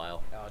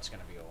it's going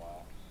to be a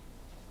while.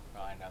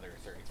 Probably another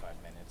 35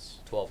 minutes.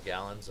 12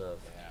 gallons of...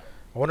 Yeah.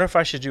 I wonder if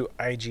I should do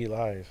IG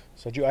Live.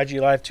 So do IG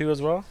Live too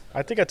as well?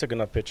 I think I took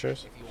enough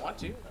pictures. If you want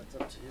to. That's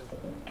up to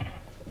you.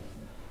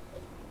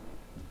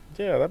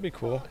 Yeah, that'd be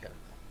cool. Okay.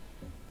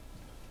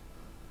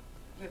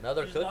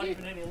 Another There's cookie? not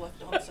even any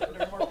left on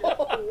secondary market.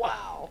 Oh,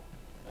 wow.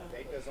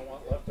 Nate doesn't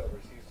want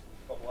leftovers. He's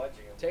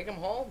obliging him. Take them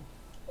home.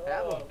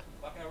 Have them.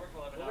 Fuck, I work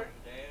 11 hours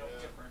a day. It'll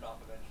get burned off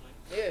eventually.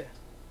 Yeah.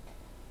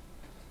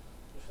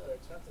 They're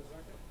expensive,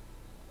 aren't they?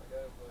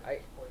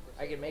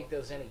 I can make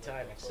those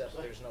anytime, except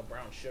there's no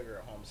brown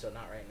sugar at home, so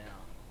not right now.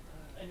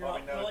 And you're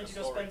not willing to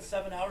go spend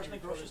 7 hours in the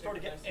grocery store to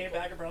get a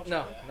bag of brown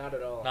sugar? No, not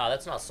at all. No,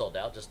 that's not sold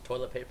out. Just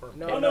toilet paper. And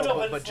No, paper. no,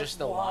 but it's just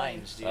like the lines.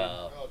 lines, dude.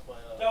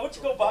 No, I went to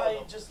go buy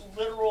just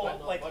literal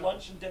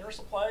lunch and dinner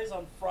supplies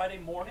on Friday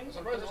morning,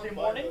 or Thursday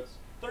morning.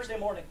 Thursday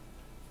morning.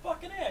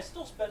 Fucking A, I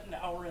still spent an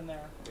hour in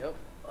there. Yep.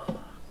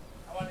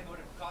 I wanted to go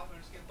to coffee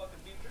and just get fucking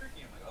beef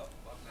jerky. I'm like, oh,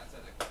 fuck, that's a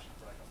question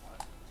for like a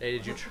month. Hey,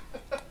 did you...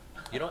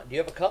 you don't... Do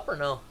you have a cup or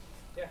no?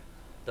 Yeah.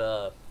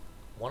 The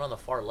one on the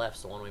far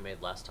left's the one we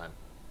made last time.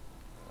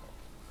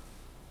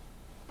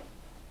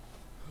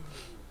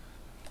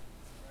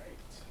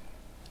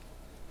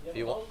 If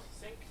you want...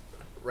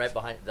 Right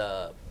behind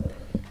the...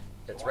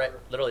 It's right...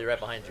 Literally right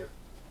behind you.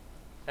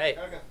 Hey.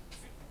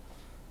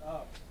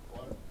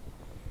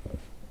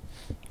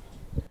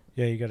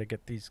 Yeah, you gotta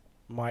get these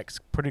mics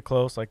pretty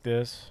close like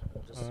this.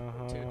 Just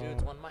two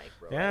dudes, one mic,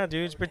 bro. Yeah,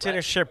 dudes,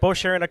 pretend to both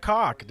sharing a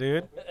cock,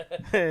 dude.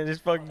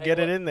 Just fucking get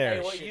it in there.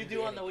 Hey, what you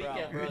do on the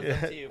weekend, bro,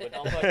 is up to you, but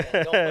don't put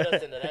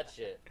us into that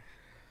shit.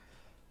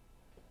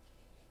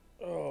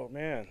 Oh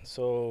man,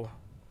 so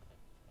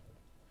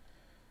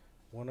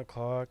 1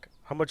 o'clock.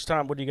 How much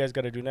time? What do you guys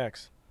got to do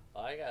next?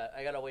 I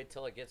gotta wait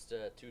till it gets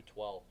to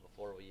 2:12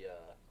 before we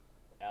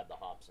add the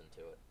hops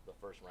into it. The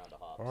first round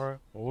of hops. All right,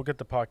 well, we'll get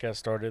the podcast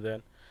started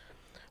then.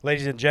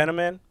 Ladies and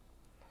gentlemen,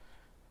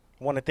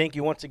 I want to thank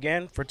you once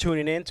again for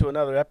tuning in to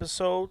another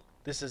episode.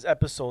 This is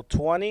episode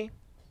 20.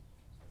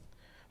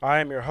 I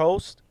am your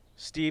host,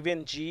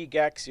 Steven G.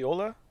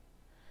 Gaxiola,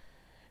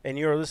 and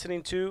you're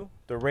listening to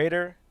The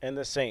Raider and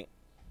the Saint.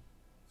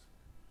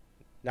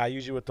 Now, I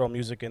usually would throw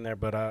music in there,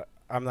 but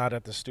I'm not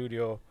at the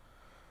studio.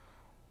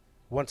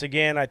 Once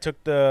again, I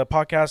took the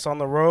podcast on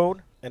the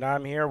road, and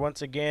I'm here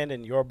once again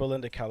in Yorba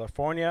Linda,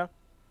 California.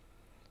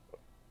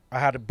 I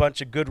had a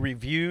bunch of good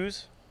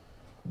reviews,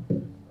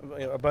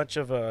 a bunch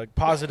of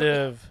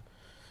positive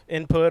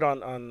input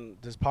on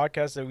this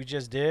podcast that we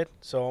just did.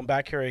 So I'm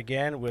back here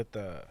again with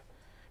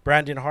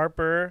Brandon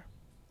Harper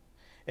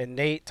and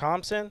Nate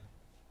Thompson,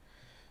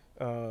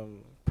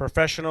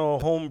 professional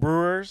home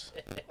brewers.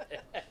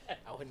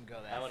 I wouldn't go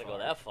that I want to go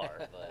that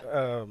far,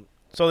 but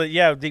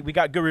We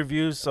got good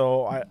reviews.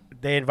 So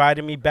they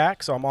invited me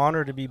back. So I'm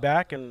honored to be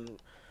back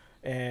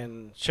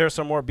and share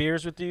some more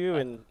beers with you.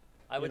 And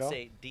I would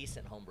say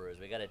decent homebrewers.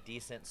 We got a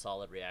decent,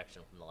 solid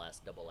reaction from the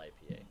last Double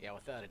IPA. Yeah,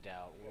 without a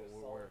doubt.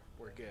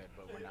 We're good,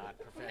 but we're not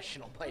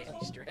professional by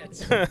any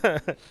stretch.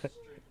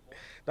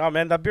 No,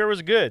 man, that beer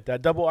was good.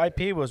 That Double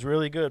IPA was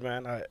really good,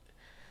 man.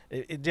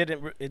 It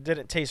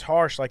didn't taste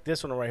harsh like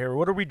this one right here.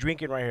 What are we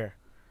drinking right here?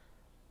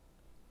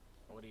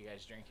 What are you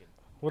guys drinking?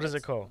 What is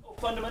it called?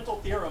 Fundamental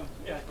theorem.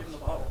 Yeah, give him the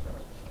bottle.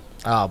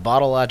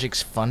 Bottle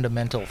Logic's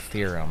Fundamental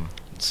Theorem.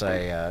 It's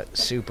a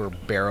super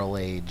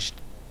barrel-aged,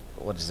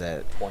 what is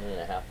that?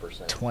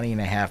 20.5%.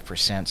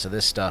 20.5%. So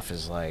this stuff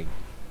is like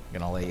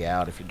going to lay you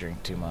out if you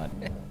drink too much.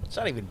 It's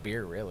not even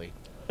beer, really.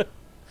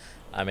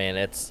 I mean,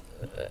 it's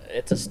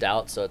a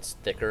stout, so it's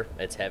thicker,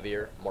 it's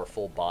heavier, more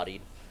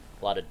full-bodied,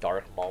 a lot of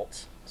dark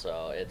malts.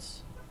 So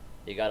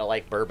you gotta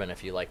like bourbon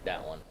if you like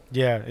that one.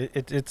 Yeah,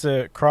 it's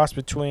a cross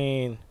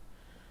between,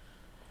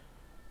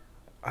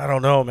 I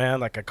don't know, man,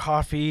 like a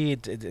coffee.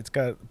 It's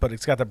got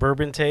the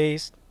bourbon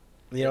taste.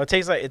 You know, it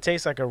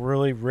tastes like a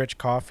really rich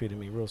coffee to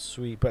me, real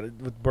sweet, but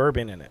with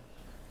bourbon in it.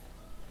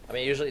 I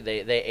mean, usually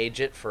they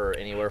age it for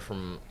anywhere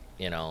from,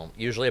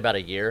 usually about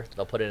a year.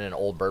 They'll put it in an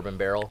old bourbon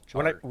barrel.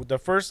 The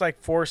first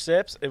 4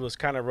 sips, it was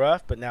kind of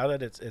rough, but now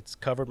that it's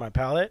covered my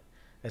palate,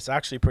 it's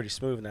actually pretty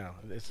smooth now.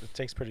 It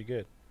tastes pretty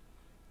good.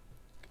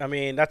 I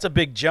mean, that's a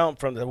big jump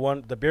from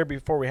the beer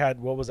before we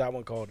had. What was that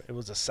one called? It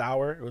was a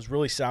sour. It was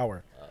really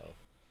sour.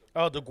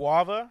 Oh, the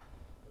guava?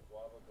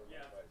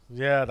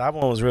 Yeah, that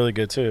one was really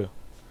good too.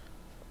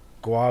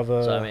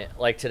 Guava. So I mean,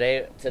 like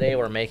today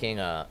we're making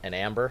an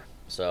amber.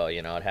 So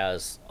it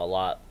has a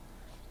lot.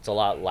 It's a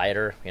lot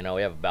lighter. We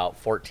have about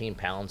 14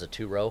 pounds of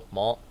 2-row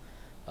malt,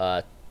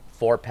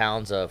 4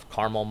 pounds of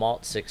caramel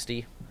malt,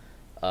 60,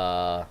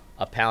 a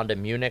pound of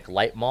Munich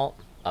light malt,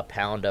 a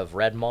pound of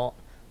red malt,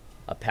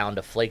 a pound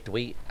of flaked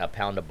wheat, a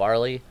pound of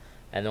barley,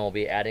 and then we'll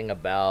be adding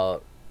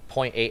about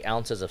 0.8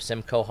 ounces of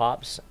Simcoe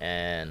hops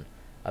and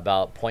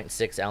about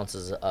 0.6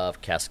 ounces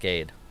of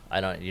Cascade.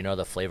 You know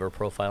the flavor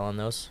profile on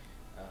those?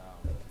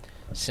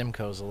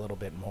 Simcoe's a little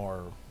bit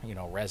more,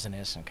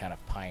 resinous and kind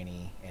of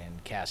piney,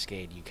 and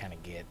Cascade you kind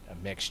of get a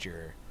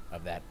mixture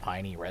of that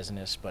piney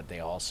resinous, but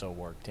they also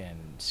worked in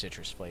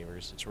citrus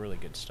flavors. It's really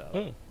good stuff.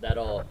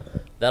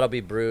 That'll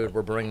be brewed.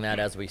 We're brewing that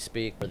as we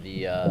speak for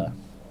the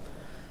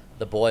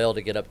the boil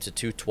to get up to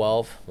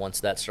 212. Once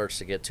that starts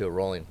to get to a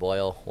rolling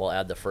boil, we'll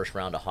add the first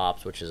round of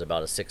hops, which is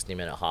about a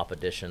 60-minute hop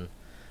addition.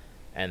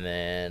 And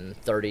then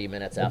 30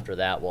 minutes after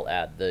that, we'll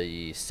add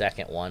the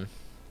second one.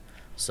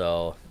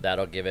 So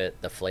that'll give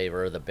it the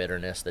flavor, the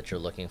bitterness that you're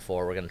looking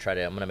for.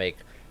 I'm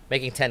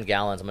making 10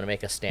 gallons. I'm going to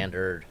make a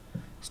standard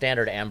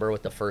amber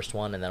with the first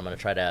one, and then I'm going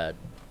to try to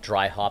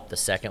dry hop the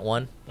second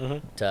one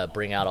to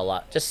bring out a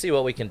lot. Just see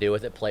what we can do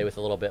with it, play with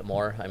a little bit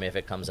more. I mean, if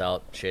it comes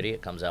out shitty,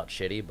 it comes out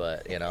shitty,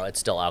 but, it's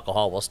still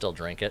alcohol. We'll still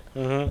drink it.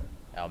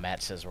 Oh,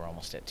 Matt says we're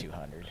almost at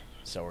 200,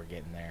 so we're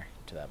getting there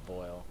to that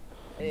boil.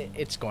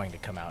 It's going to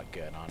come out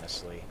good,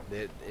 honestly.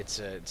 It's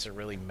a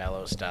really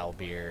mellow style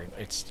beer.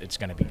 It's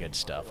going to be good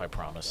stuff, I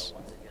promise.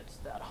 Once it gets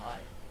that high,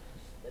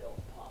 they don't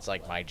pop. It's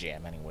like my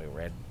jam anyway.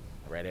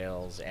 Red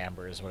ales,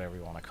 ambers, whatever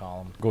you want to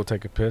call them. Go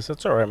take a piss.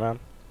 That's all right, man.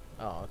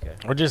 Oh, okay.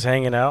 We're just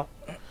hanging out,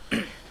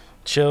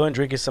 chilling,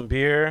 drinking some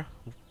beer.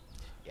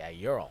 Yeah,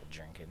 you're all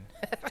drinking.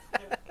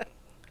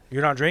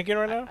 You're not drinking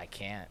right now? I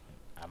can't.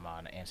 I'm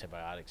on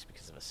antibiotics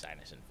because of a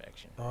sinus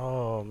infection.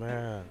 Oh,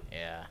 man.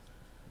 Yeah,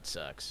 it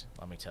sucks.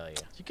 Let me tell you.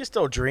 You can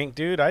still drink,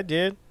 dude. I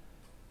did.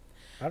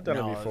 I've done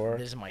it before.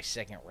 This is my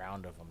second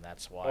round of them.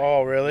 That's why.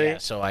 Oh, really? Yeah,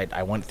 so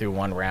I went through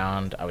one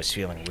round. I was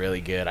feeling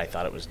really good. I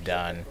thought it was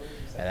done.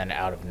 And then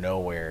out of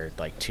nowhere,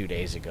 like 2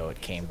 days ago, it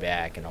came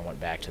back, and I went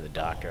back to the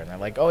doctor. And they're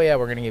like, oh, yeah,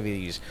 we're going to give you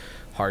these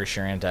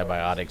harsher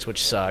antibiotics,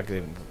 which suck.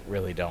 They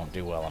really don't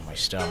do well on my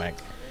stomach.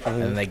 And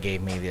then they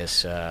gave me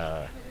this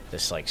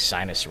like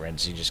sinus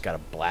rinse. You just got to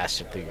blast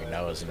it through your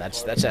nose. And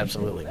that's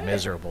absolutely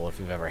miserable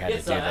if you've ever had to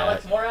do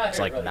that. It's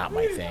like not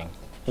my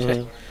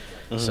thing.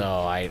 So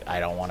I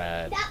don't want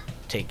to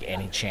take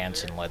any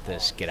chance and let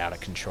this get out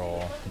of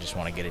control. I just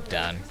want to get it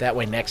done. That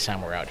way next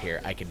time we're out here,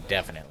 I can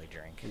definitely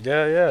drink.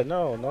 Yeah,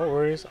 no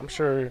worries. I'm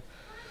sure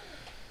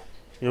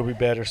you'll be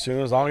better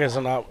soon, as long as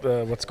it's not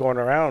what's going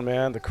around,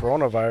 man, the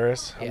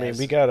coronavirus. I mean,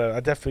 Yes. I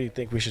definitely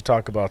think we should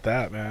talk about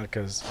that, man,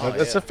 because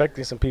it's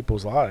affecting some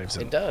people's lives.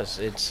 It does.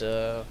 It's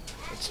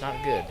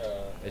not good.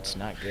 It's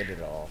not good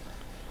at all.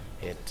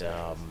 It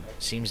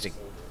seems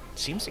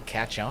to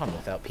catch on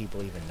without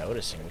people even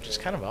noticing, which is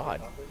kind of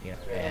odd.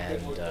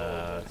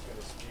 And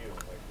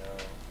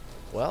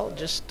well,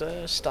 just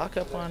stock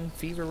up on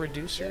fever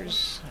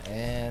reducers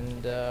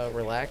and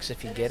relax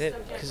if you get it,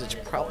 because it's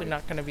probably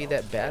not going to be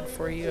that bad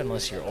for you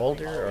unless you're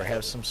older or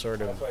have some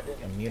sort of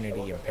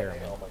immunity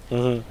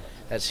impairment.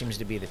 That seems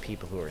to be the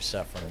people who are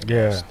suffering the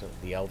most,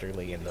 the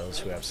elderly and those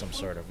who have some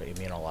sort of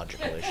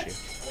immunological issue.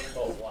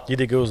 You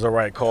think it was the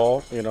right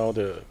call,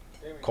 to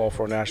call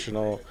for a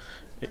national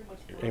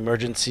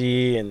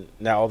emergency, and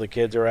now all the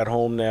kids are at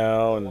home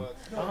now, and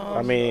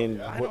I mean,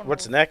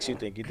 what's next, you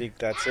think? You think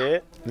that's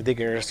it? You think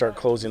you're going to start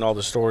closing all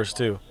the stores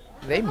too?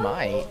 They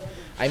might.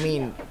 I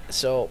mean,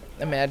 so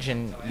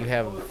imagine you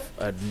have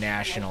a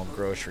national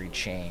grocery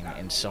chain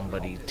and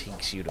somebody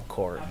takes you to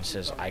court and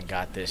says, I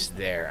got this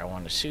there, I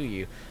want to sue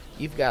you.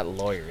 You've got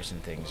lawyers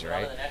and things,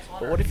 right?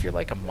 But what if you're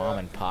like a mom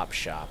and pop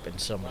shop and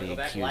somebody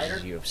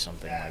accuses you of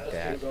something like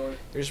that?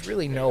 There's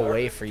really no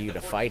way for you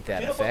to fight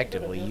that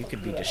effectively. You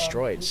could be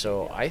destroyed.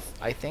 So I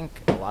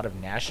think a lot of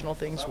national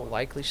things will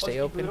likely stay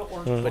open,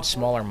 but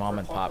smaller mom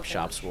and pop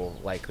shops will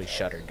likely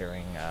shutter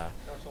during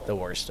the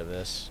worst of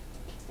this.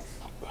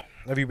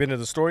 Have you been to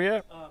the store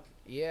yet?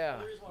 Yeah,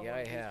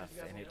 I have,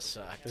 and it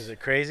sucked. Is it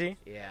crazy?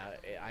 Yeah,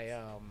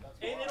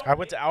 I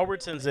went to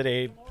Albertsons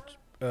today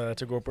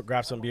to go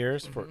grab some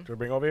beers to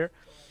bring over here,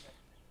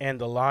 and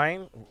the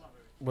line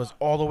was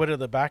all the way to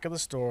the back of the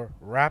store,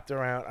 wrapped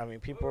around. I mean,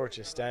 people were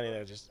just standing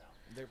there, just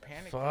they're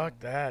panicking. fuck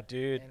that,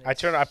 dude.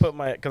 Because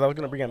I was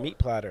gonna bring a meat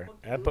platter,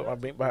 and I put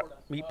my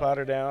meat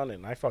platter down,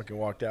 and I fucking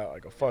walked out. I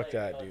go, fuck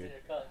that, dude.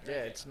 Yeah,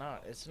 it's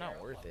not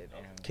worth it.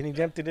 And Can you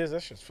empty this?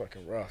 That's just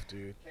fucking rough,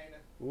 dude.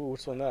 Ooh,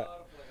 what's on that?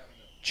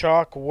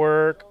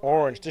 Chalkwork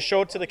orange. Just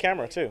show it to the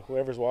camera too,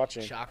 whoever's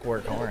watching.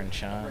 Chalkwork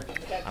orange, huh?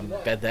 I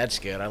bet that's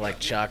good. I like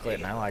chocolate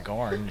and I like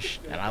orange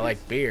and I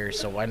like beer,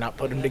 so why not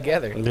put them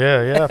together?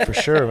 Yeah, for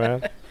sure,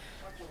 man.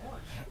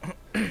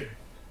 Add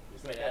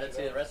it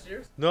to the rest of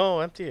yours? No,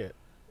 empty it.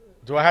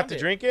 Do I have to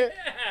drink it?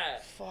 Yeah.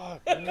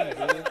 Fuck me, dude.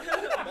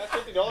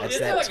 That's It's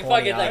that like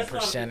fucking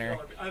 29%er.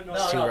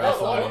 It's too No,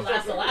 rough on them.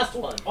 that's the last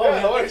one. Oh,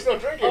 no, you're still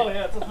drinking. Oh,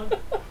 yeah, it's 100.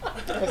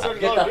 That's $30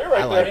 Get the- beer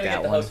right I like there. that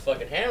Get the one. house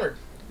fucking hammered.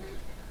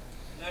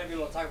 Not even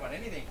able to talk about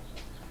anything.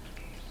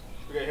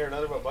 We gotta hear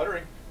another about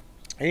buttering.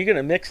 Are you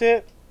gonna mix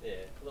it? Yeah,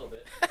 a little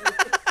bit.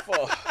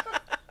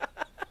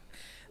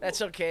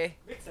 That's okay.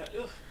 Mix that.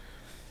 Ugh.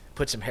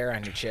 Put some hair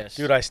on your chest.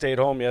 Dude, I stayed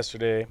home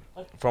yesterday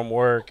from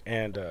work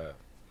and,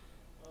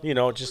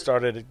 just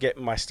started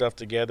getting my stuff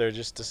together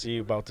just to see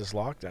about this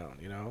lockdown,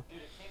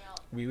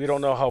 We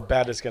don't know how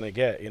bad it's going to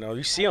get,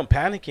 You see them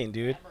panicking,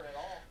 dude.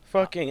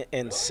 Fucking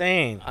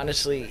insane.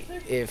 Honestly,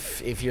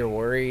 if you're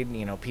worried,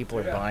 people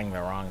are buying the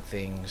wrong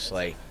things.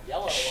 Like,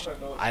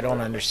 I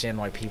don't understand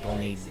why people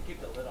need,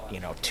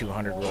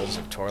 200 rolls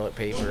of toilet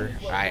paper.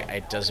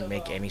 It doesn't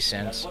make any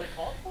sense.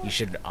 You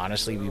should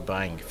honestly be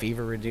buying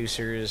fever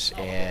reducers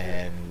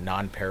and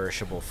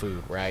non-perishable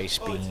food, rice,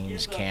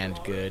 beans, canned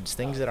goods,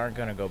 things that aren't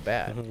going to go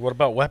bad. What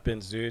about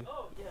weapons, dude?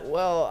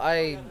 Well,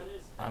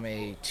 I'm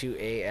a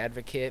 2A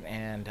advocate,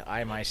 and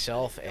I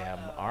myself am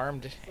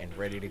armed and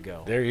ready to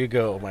go. There you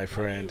go, my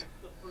friend.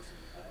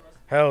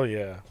 Hell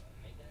yeah.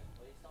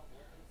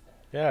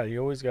 Yeah, you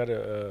always got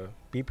to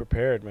be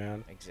prepared,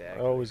 man.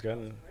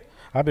 Exactly.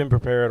 I've been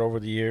prepared over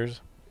the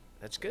years,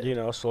 That's good. you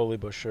know, slowly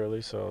but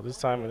surely. So this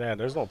time, man,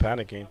 there's no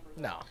panicking.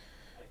 No.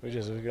 We're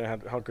going to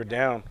have to hunker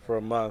down for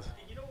a month.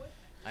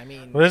 I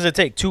mean, What does it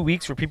take, 2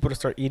 weeks for people to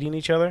start eating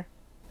each other?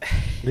 I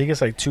think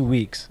it's like 2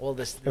 weeks. well,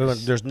 And when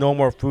there's no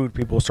more food,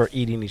 people start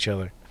eating each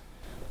other.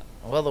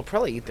 well, they'll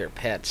probably eat their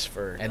pets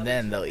first, and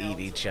then they'll eat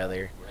each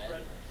other.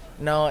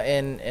 No,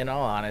 in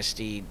all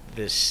honesty,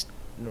 this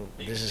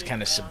is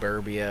kind of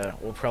suburbia.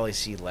 We'll probably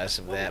see less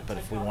of that, but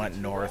if we went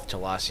north to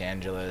Los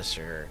Angeles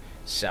or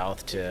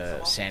south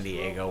to San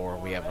Diego, where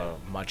we have a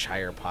much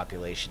higher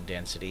population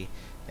density,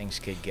 things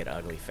could get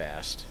ugly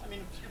fast.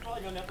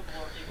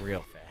 Real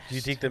fast. Do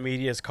you think the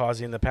media is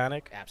causing the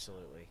panic?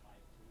 Absolutely.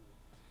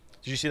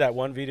 Did you see that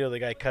one video of the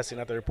guy cussing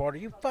at the reporter?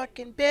 You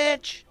fucking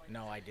bitch!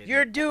 No, I didn't.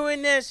 You're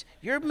doing this.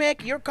 You're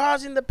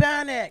causing the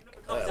panic.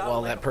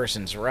 Well, that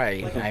person's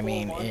right. I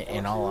mean,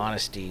 in all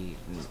honesty,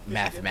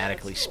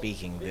 mathematically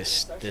speaking,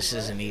 this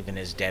isn't even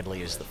as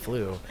deadly as the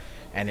flu.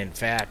 And in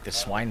fact, the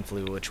swine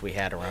flu, which we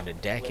had around a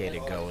decade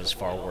ago, is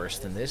far worse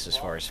than this as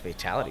far as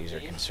fatalities are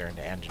concerned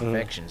and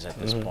infections at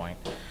this point.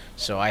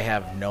 So I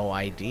have no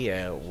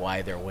idea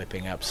why they're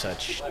whipping up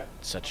such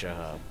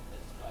a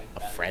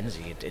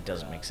frenzy. It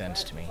doesn't make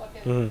sense to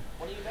me.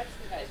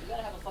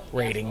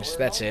 Ratings,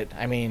 that's it.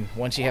 I mean,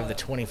 once you have the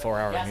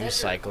 24-hour news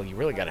cycle, you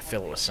really got to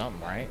fill it with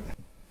something, right?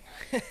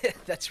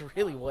 That's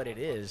really what it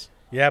is.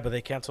 Yeah, but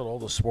they canceled all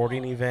the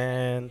sporting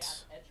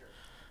events,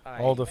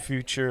 all the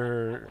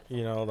future,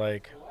 you know,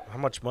 like how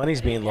much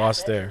money's being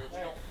lost there.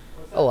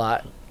 A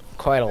lot,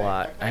 quite a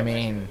lot. I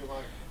mean,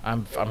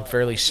 I'm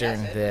fairly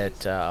certain that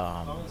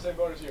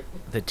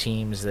the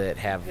teams that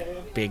have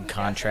big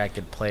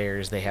contracted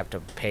players, they have to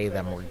pay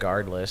them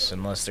regardless,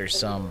 unless there's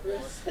some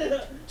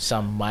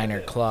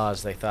minor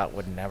clause they thought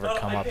would never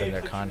come up in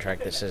their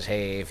contract that says,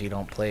 hey, if you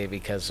don't play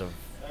because of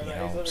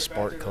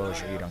sport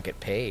closure, you don't get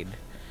paid.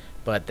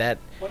 But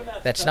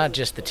that's not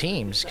just the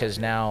teams, because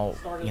now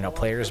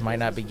players might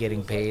not be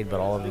getting paid, but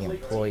all of the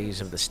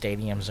employees of the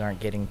stadiums aren't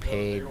getting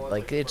paid.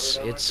 Like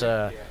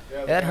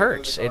that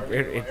hurts. It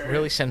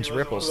really sends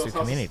ripples through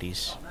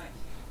communities. I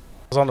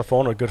was on the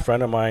phone with a good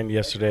friend of mine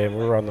yesterday, and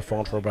we were on the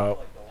phone for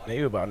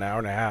maybe about an hour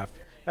and a half.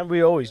 And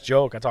we always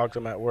joke. I talk to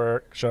him at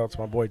work. Shout out to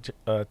my boy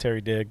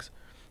Terry Diggs.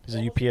 He's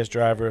a UPS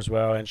driver as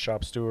well and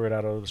shop steward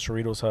out of the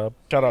Cerritos hub.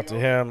 Shout out to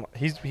him. I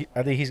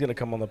think he's going to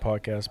come on the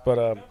podcast.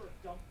 But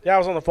yeah, I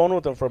was on the phone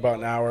with him for about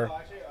an hour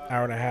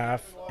and a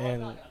half,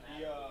 and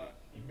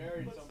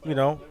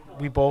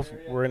we both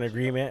were in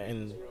agreement,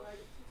 and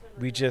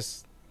we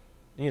just,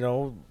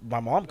 my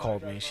mom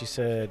called me. She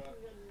said,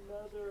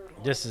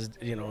 this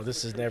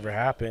has never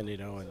happened,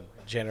 in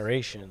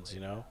generations,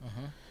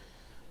 Mm-hmm.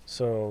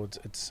 So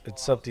it's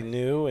something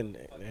new, and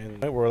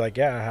we're like,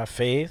 yeah, I have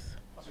faith,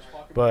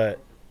 but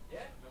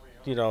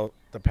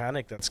the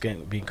panic that's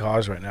being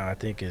caused right now, I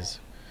think is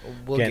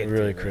We'll getting get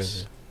really through crazy.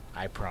 this.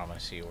 I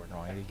promise you, we're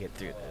going to get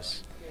through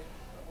this.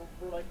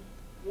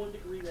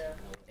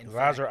 In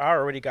fact, I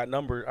already got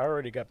numbers. I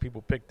already got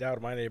people picked out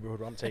in my neighborhood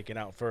who I'm taking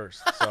out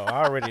first. So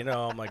I already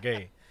know. I'm like,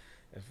 hey,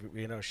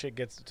 if shit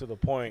gets to the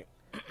point,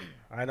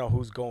 I know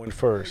who's going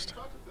first.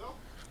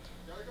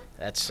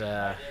 that's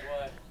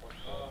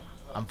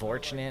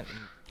unfortunate.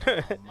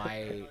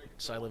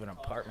 So I live in an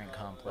apartment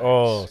complex.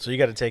 Oh, so you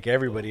got to take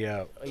everybody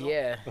out.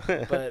 Yeah,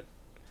 but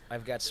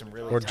I've got some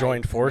really Or tight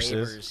join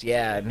forces. neighbors.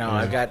 Yeah, no,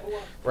 I've got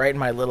right in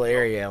my little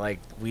area, like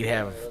we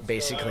have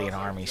basically an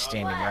army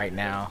standing right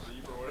now,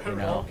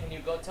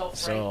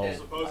 So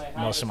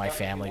most of my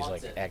family's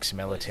like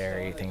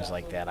ex-military, things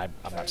like that. I'm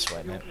not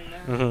sweating it.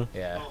 Mm-hmm.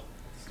 Yeah.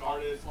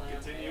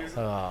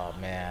 Oh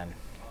man,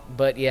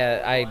 but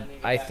yeah,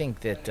 I think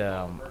that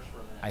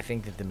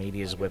the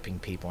media is whipping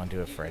people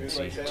into a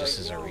frenzy. Just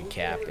as a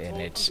recap, and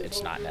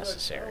it's not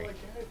necessary,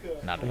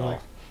 not at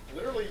all.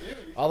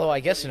 Although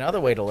I guess another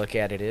way to look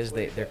at it is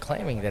they're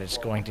claiming that it's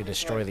going to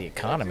destroy the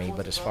economy,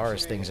 but as far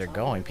as things are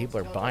going, people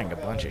are buying a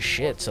bunch of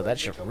shit, so that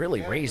should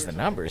really raise the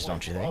numbers,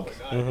 don't you think?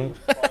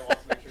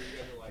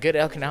 Mm-hmm. Good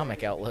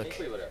economic outlook.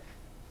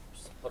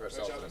 Put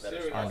ourselves in a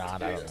better Or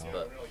not, I don't know.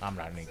 But I'm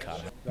not an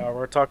economist. Now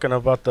we're talking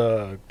about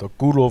the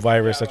Google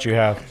virus that you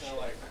have.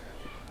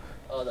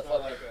 oh, the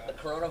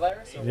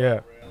coronavirus. Yeah.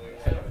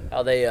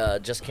 How they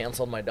just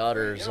canceled my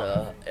daughter's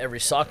every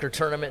soccer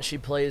tournament she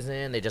plays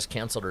in. They just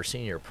canceled her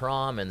senior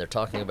prom, and they're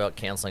talking about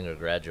canceling her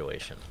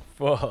graduation.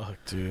 Fuck,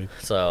 dude.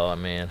 So, I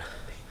mean,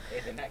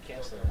 Hey, they're not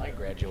canceling my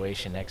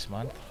graduation next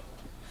month.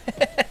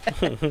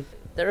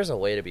 there's a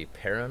way to be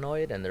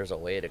paranoid, and there's a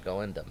way to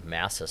go into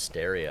mass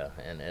hysteria.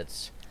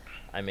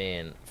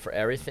 And for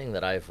everything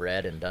that I've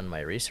read and done my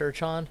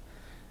research on,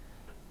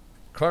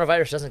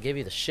 coronavirus doesn't give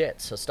you the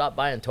shit, so stop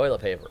buying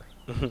toilet paper.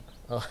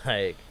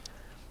 Like,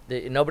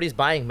 nobody's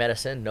buying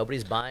medicine.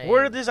 Nobody's buying.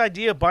 Where did this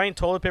idea of buying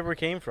toilet paper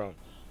came from?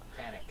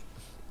 Panic.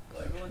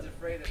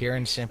 Pure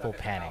and simple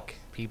panic.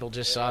 People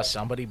just saw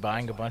somebody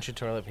buying a bunch of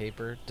toilet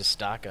paper to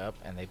stock up,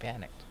 and they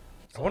panicked.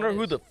 I wonder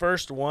who the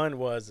first one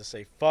was to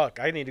say, fuck,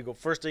 I need to go.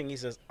 First thing he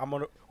says,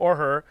 or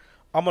her,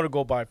 I'm going to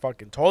go buy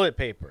fucking toilet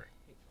paper.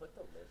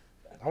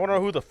 I wonder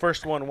who the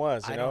first one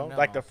was, you I know? don't know.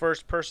 Like the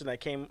first person that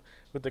came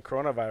with the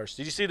coronavirus.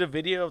 Did you see the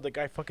video of the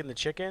guy fucking the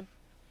chicken?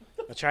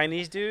 The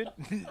Chinese dude?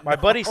 My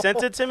buddy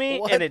sent it to me,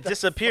 What and it the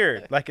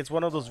disappeared. Like it's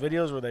one of those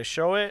videos where they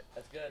show it,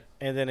 That's good.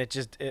 and then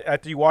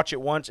after you watch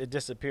it once, it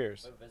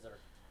disappears.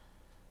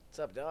 What's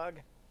up, dog?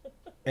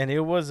 And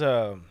it was It's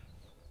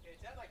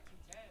at like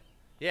 210.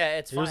 Yeah,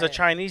 it's it fine. was a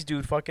Chinese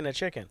dude fucking a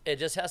chicken. It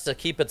just has to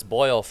keep its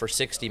boil for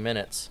 60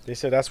 minutes. They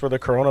said that's where the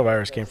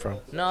coronavirus came from.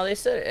 No, they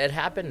said it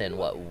happened in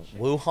what,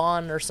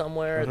 Wuhan or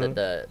somewhere. Mhm.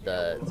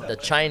 The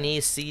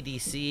Chinese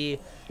CDC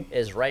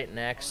is right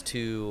next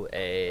to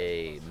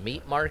a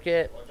meat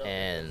market,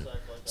 and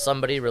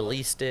somebody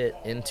released it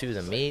into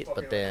the meat,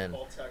 but then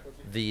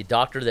the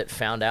doctor that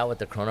found out what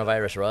the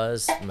coronavirus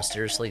was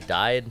mysteriously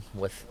died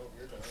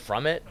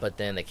from it, but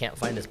then they can't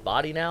find his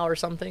body now or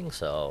something.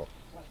 So,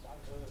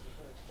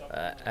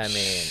 I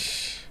mean,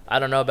 I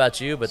don't know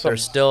about you, but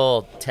there's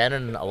still 10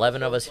 and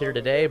 11 of us here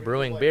today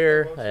brewing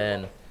beer,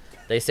 and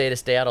they say to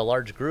stay out of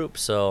large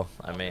groups. So,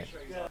 I mean,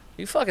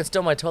 you fucking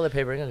steal my toilet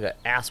paper, you're gonna get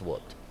ass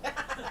whooped.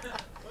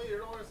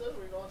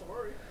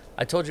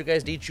 I told you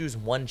guys to each use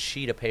one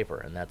sheet of paper,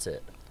 and that's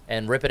it.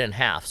 And rip it in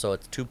half, so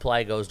it's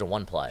 2-ply goes to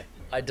 1-ply.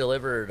 I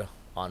delivered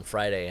on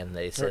Friday, and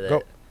they said Go.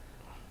 that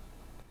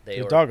they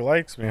Your were dog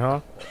likes me, huh?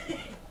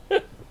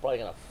 probably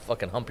gonna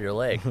fucking hump your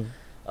leg.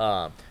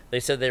 They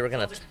said they were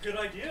gonna That's a good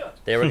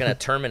idea.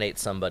 terminate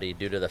somebody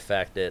due to the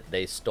fact that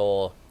they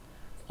stole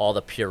all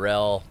the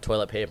Purell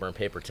toilet paper and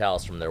paper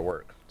towels from their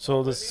work.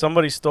 So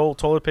somebody stole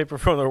toilet paper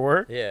from their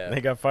work? Yeah. And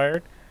they got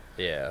fired?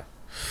 Yeah,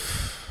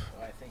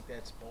 I think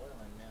that's boiling,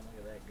 man.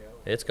 Look at that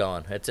go. it's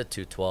going. It's at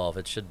 212.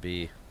 It should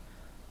be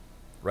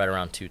right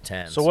around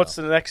 210. So what's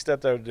the next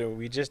step that we're doing?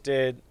 We just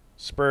did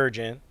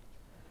Spurgeon,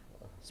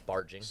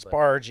 sparging? but-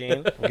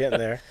 Sparging. We're getting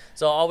there.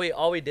 So all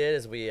we did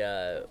is we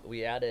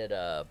added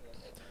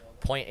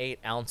 0.8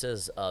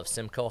 ounces of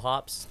Simcoe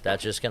hops.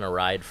 That's just gonna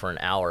ride for an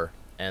hour,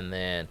 and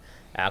then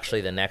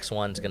actually the next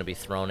one's gonna be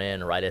thrown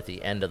in right at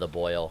the end of the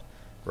boil,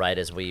 right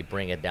as we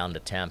bring it down to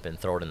temp and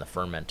throw it in the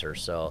fermenter.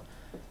 So,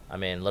 I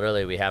mean,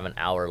 literally we have an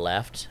hour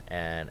left,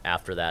 and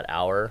after that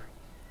hour,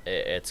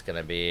 it's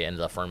gonna be into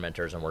the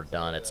fermenters and we're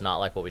done. It's not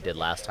like what we did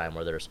last time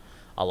where there's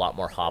a lot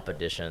more hop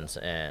additions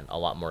and a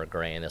lot more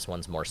grain. This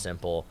one's more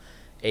simple.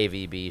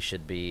 AVB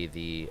should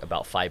be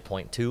about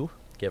 5.2,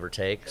 give or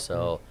take.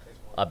 So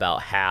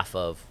about half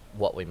of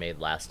what we made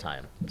last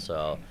time.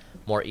 So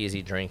more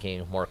easy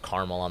drinking, more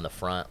caramel on the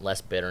front,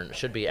 less bitter.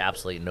 Should be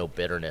absolutely no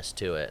bitterness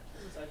to it.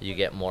 You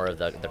get more of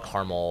the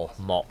caramel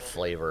malt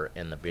flavor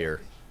in the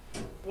beer.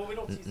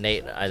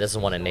 Nate, this is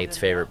one of Nate's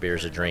favorite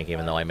beers to drink,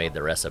 even though I made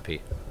the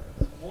recipe.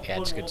 Yeah,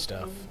 it's good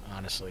stuff.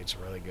 Honestly, it's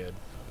really good.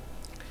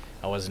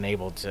 I wasn't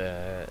able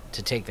to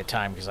take the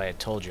time because I had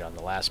told you on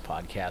the last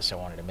podcast I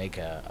wanted to make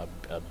a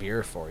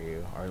beer for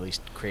you, or at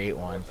least create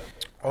one.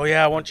 Oh,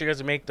 yeah, I want you guys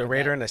to make the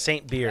Raider and the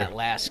Saint beer. That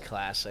last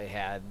class I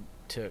had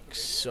took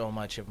so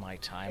much of my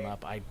time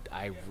up.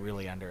 I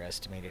really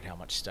underestimated how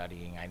much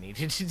studying I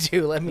needed to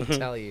do, let me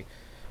tell you.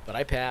 But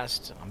I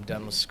passed. I'm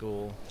done with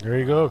school. There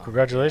you go.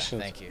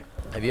 Congratulations. Thank you.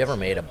 Have you ever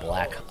made a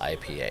black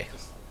IPA?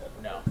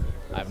 No,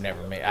 I've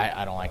never made.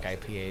 I don't like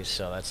IPAs,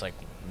 so that's like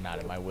not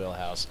in my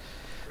wheelhouse.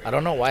 I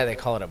don't know why they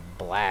call it a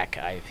black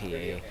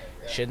IPA.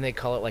 Shouldn't they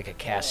call it like a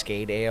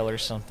Cascade Ale or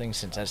something,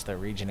 since that's the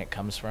region it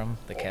comes from,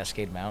 the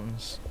Cascade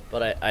Mountains?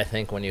 But I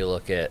think when you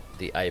look at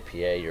the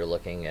IPA, you're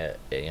looking at,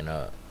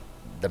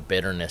 the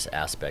bitterness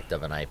aspect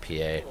of an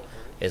IPA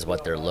is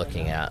what they're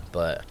looking at.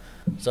 But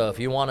so if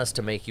you want us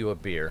to make you a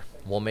beer,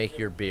 we'll make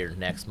your beer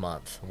next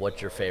month.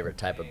 What's your favorite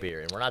type of beer?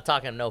 And we're not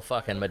talking no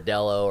fucking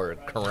Modelo or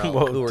Corona,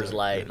 Whoa. Coors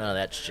Light, none of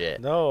that shit.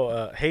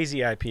 No, hazy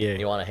IPA.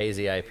 You want a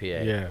hazy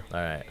IPA? Yeah.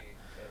 All right.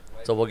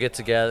 So we'll get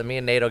together. Me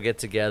and Nate will get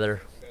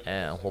together,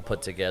 and we'll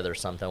put together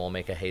something. We'll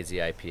make a hazy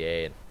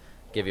IPA and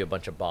give you a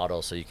bunch of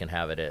bottles so you can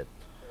have it at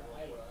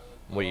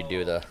where you do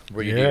your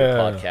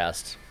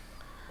podcast.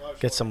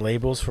 Get some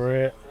labels for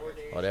it.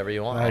 Whatever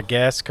you want. A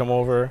guest come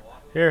over.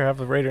 Here, have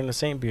the Raider and the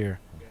Saint beer.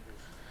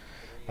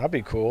 That'd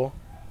be cool.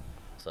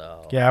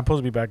 So Yeah, I'm supposed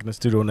to be back in the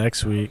studio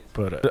next week,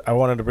 but I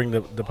wanted to bring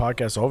the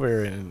podcast over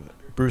here and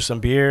brew some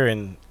beer.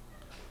 And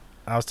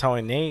I was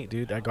telling Nate,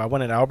 dude, I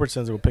went in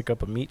Albertsons to go pick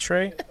up a meat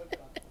tray,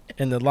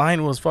 and the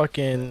line was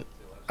fucking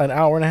an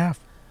hour and a half.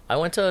 I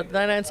went to a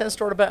 99-cent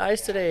store to buy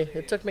ice today.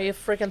 It took me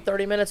freaking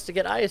 30 minutes to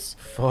get ice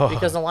Fuck.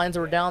 because the lines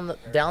were down the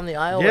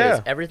aisleways.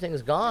 Yeah.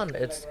 Everything's gone.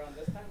 It's.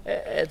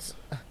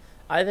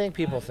 I think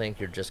people think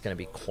you're just going to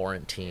be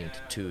quarantined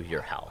to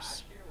your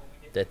house,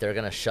 that they're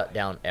going to shut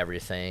down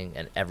everything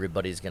and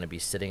everybody's going to be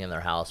sitting in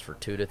their house for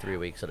 2 to 3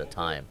 weeks at a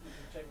time.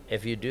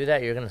 If you do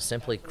that, you're going to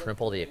simply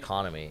cripple the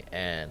economy.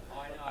 And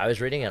I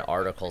was reading an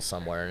article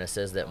somewhere, and it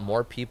says that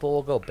more people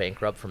will go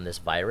bankrupt from this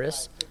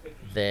virus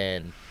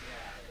than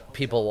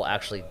people will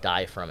actually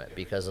die from it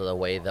because of the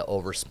way the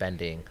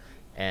overspending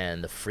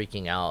and the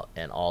freaking out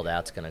and all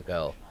that's going to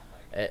go.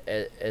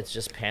 it's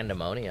just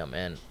pandemonium,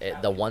 and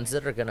the ones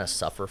that are going to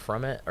suffer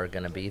from it are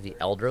going to be the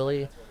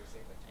elderly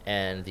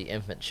and the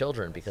infant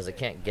children, because they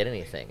can't get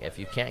anything. If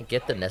you can't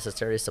get the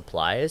necessary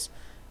supplies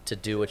to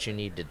do what you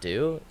need to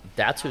do,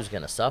 that's who's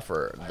going to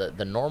suffer.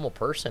 The normal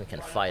person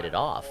can fight it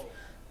off,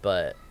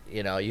 but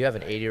you know, you have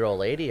an 80-year-old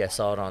lady, I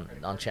saw it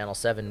on Channel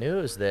 7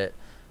 News, that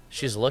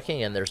she's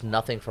looking and there's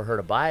nothing for her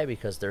to buy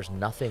because there's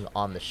nothing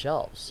on the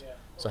shelves.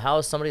 So how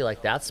is somebody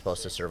like that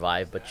supposed to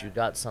survive? But you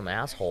got some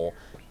asshole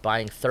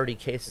buying 30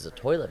 cases of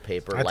toilet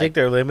paper. I think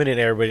they're limiting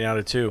everybody now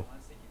to 2.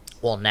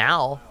 Well,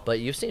 now, but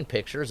you've seen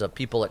pictures of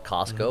people at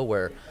Costco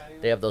where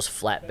they have those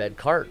flatbed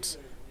carts,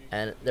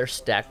 and they're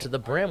stacked to the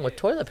brim with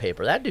toilet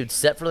paper. That dude's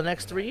set for the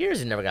next 3 years.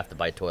 He's never going to have to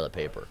buy toilet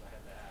paper.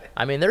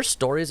 I mean, there's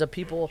stories of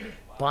people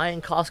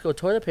buying Costco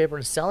toilet paper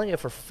and selling it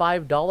for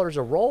 $5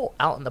 a roll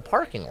out in the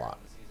parking lot.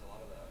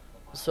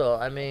 So,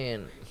 I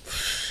mean,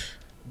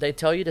 they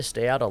tell you to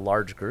stay out of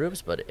large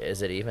groups, but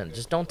is it even?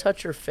 Just don't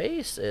touch your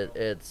face.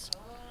 It's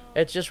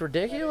just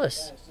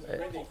ridiculous.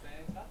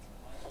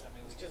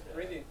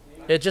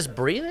 It's just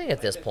breathing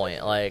at this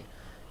point. Like,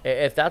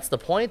 if that's the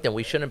point, then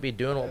we shouldn't be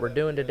doing what we're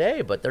doing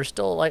today. But there's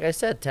still, like I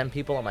said, 10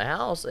 people in my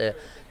house.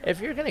 If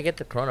you're going to get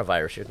the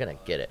coronavirus, you're going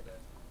to get it.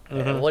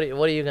 And what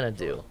are you going to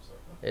do?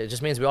 It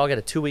just means we all get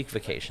a 2-week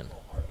vacation.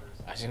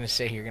 I was going to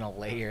say you're going to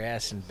lay your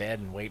ass in bed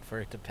and wait for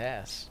it to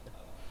pass.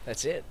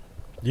 That's it.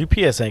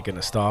 UPS ain't going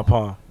to stop,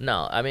 huh?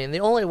 No, I mean, the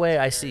only way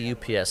I see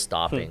UPS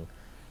stopping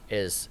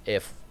is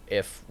if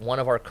one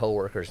of our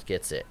coworkers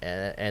gets it.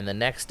 And the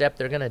next step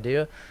they're going to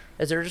do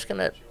is they're just going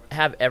to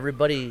have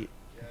everybody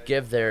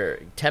give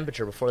their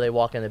temperature before they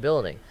walk in the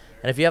building.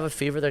 And if you have a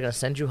fever, they're going to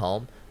send you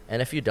home.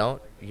 And if you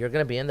don't, you're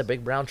going to be in the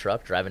big brown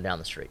truck driving down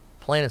the street.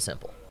 Plain and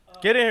simple.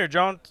 Get in here,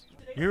 John.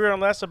 You were on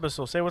last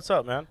episode. Say what's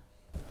up, man.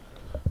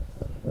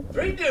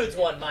 3 dudes,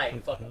 1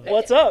 mic.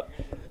 What's up?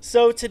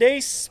 So today,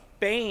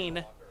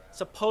 Spain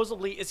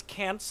supposedly is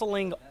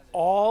canceling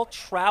all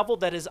travel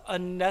that is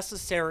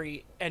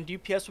unnecessary, and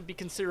UPS would be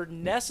considered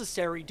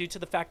necessary due to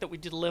the fact that we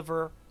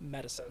deliver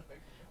medicine.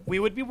 We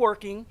would be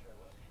working.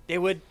 They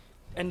would,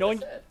 and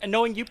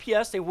knowing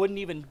UPS, they wouldn't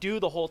even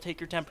do the whole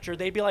take your temperature.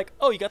 They'd be like,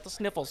 "Oh, you got the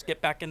sniffles.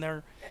 Get back in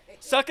there,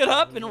 suck it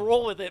up, and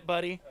roll with it,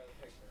 buddy."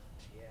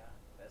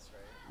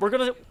 We're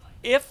gonna.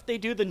 If they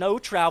do the no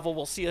travel,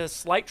 we'll see a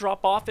slight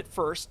drop off at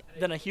first,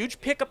 then a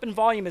huge pickup in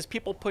volume as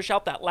people push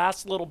out that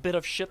last little bit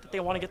of shit that they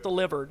want to get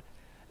delivered.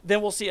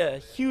 Then we'll see a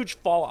huge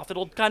fall off.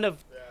 It'll kind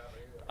of,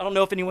 I don't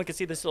know if anyone can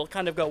see this, it'll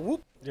kind of go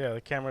whoop. Yeah,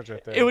 the camera's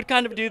right there. It would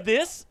kind of do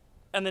this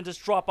and then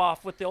just drop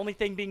off, with the only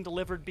thing being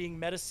delivered being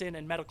medicine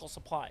and medical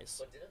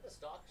supplies. But didn't the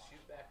stock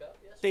shoot back up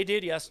yesterday? They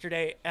did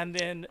yesterday, and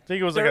then I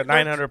think it was like a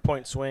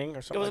 900-point swing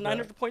or something. it was a like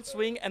 900-point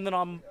swing, and then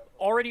I'm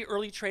already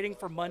early trading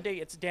for Monday.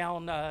 It's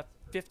down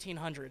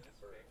 1,500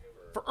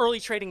 for early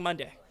trading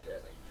Monday.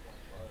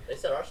 They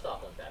said our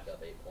stock went back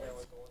up 8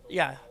 points.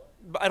 Yeah,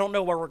 but I don't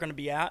know where we're going to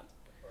be at.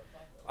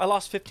 I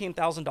lost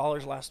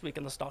 $15,000 last week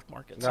in the stock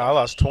market. that. No, I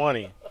lost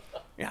 20.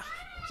 Yeah.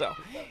 So,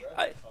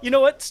 you know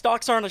what?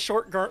 Stocks aren't a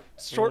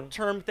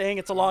short-term thing.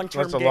 It's a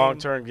long-term game. That's a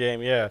long-term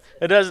game, yeah.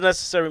 It doesn't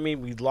necessarily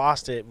mean we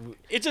lost it.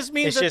 It just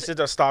means It's just that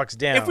the stock's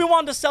down. if we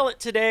wanted to sell it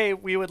today,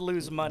 we would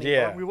lose money.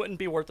 Yeah. Or we wouldn't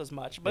be worth as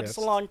much. But Yeah, it's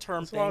a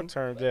long-term It's thing.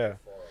 long-term, yeah.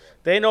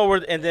 They know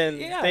where, and then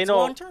Yeah, they it's know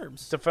long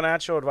terms. the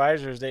financial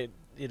advisors. They,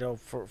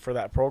 for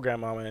that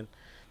program I'm in,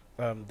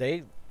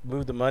 they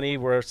move the money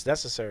where it's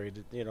necessary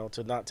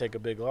to not take a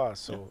big loss.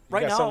 So you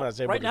Right got someone that's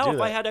now, able right to now, do if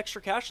that. I had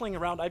extra cash laying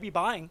around, I'd be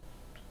buying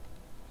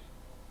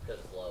Because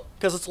it's low.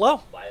 because it's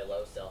low. Buy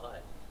low, sell high.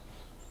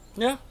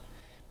 Yeah,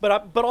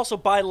 but also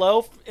buy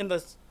low in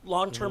the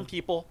long-term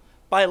people.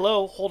 Buy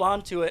low, hold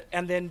on to it,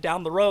 and then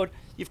down the road,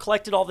 you've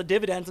collected all the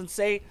dividends. And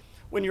say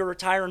when you're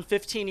retiring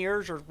 15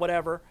 years or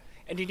whatever,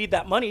 and you need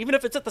that money, even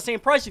if it's at the same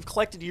price, you've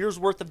collected a year's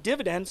worth of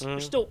dividends. You're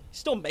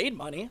still made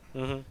money.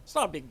 It's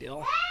not a big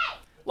deal.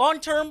 Long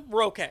term,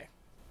 we're okay.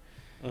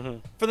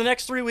 For the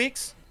next 3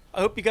 weeks,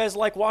 I hope you guys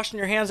like washing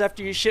your hands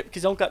after you shit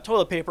because you don't got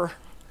toilet paper.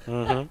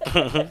 Invest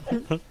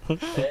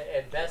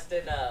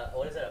in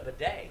what is it? A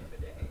bidet.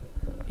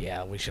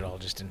 Yeah, we should all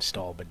just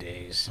install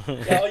bidets.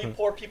 Yeah, all you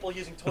poor people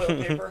using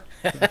toilet paper.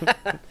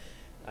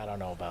 I don't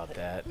know about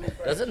that.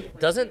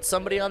 Doesn't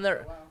somebody on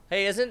there?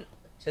 Hey, isn't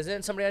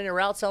somebody on your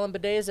route selling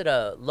bidets at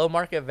a low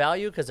market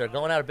value because they're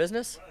going out of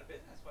business?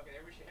 Fucking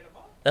everybody should hit 'em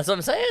up. That's what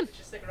I'm saying.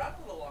 Just stick around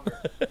a little longer.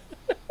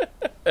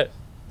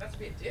 Not to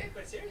be a dick,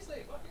 but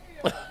seriously, fuck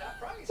yeah, half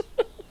price.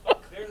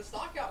 Clear the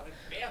stock out. And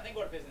bam, then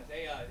go to business.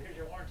 Hey, here's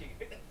your warranty.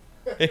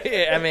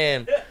 I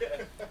mean,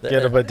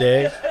 Get a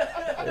bidet.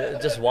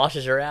 it just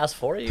washes your ass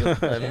for you.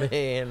 I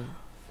mean,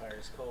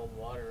 Fires cold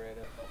water right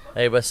up.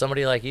 hey, but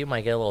somebody like you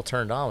might get a little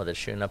turned on with it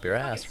shooting up your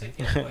ass.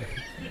 After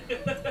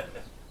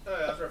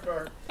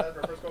our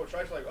first couple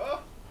tries, like,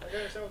 oh, I gotta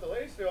understand what the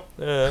ladies feel.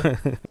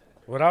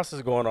 What else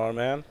is going on,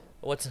 man?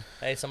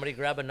 Hey, somebody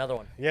grab another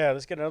one. Yeah,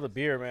 let's get another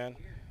beer, man.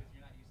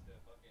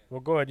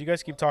 Well, go ahead. You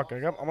guys keep talking.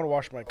 I'm gonna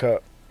wash my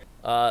cup.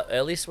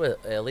 At least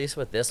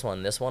with this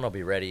one will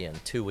be ready in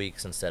 2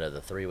 weeks instead of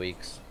the 3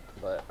 weeks.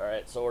 But all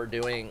right, so we're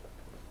doing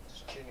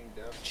Cheating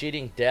death.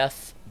 Cheating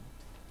Death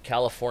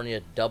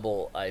California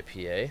Double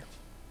IPA.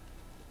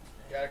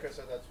 Gattaca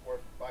said that's worth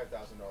 $5,000.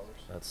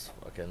 That's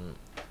fucking.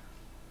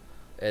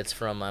 It's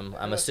from I'm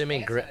Those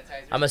assuming hand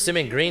sanitizers I'm are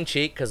assuming cheap. green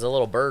cheek because a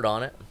little bird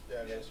on it.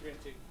 Yeah, it is.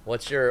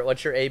 What's your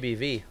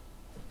ABV?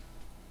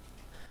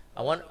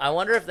 I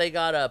wonder if they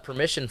got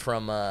permission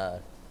from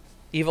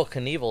Evil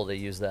Knievel to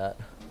use that.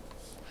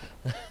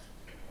 Nah,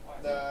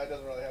 it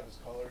doesn't really have his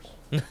colors.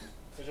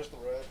 It's just the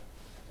red.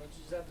 Don't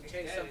you just have to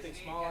change something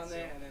small on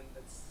there, and then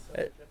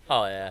it's.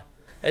 Oh yeah,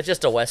 it's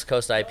just a West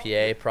Coast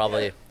IPA.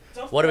 Probably.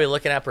 What are we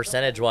looking at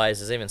percentage-wise?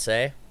 Does it even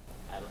say?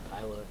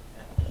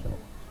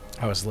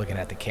 I was looking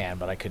at the can,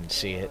 but I couldn't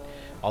see it.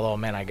 Although,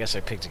 man, I guess I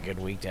picked a good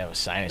week to have a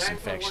sinus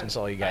infection. That's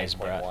all you guys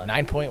brought.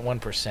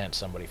 9.1%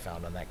 somebody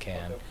found on that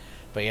can.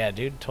 But yeah,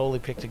 dude, totally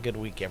picked a good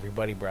week.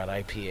 Everybody brought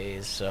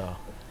IPAs, so.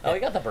 Oh, we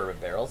got the bourbon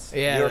barrels.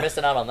 Yeah. You were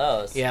missing out on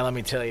those. Yeah, let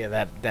me tell you,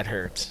 that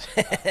hurts.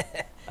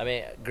 I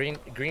mean,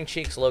 Green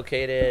Cheek's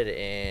located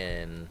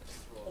in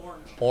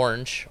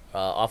Orange,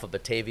 off of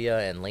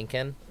Batavia and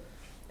Lincoln,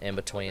 in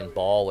between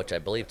Ball, which I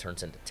believe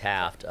turns into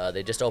Taft.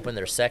 They just opened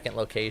their second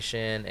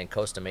location in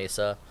Costa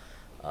Mesa.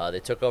 They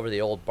took over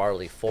the old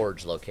Barley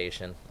Forge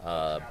location.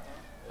 I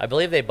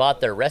believe they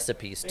bought their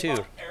recipes too.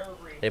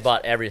 They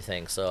bought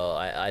everything. So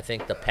I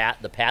think the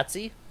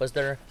Patsy was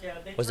their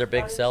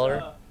big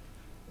seller.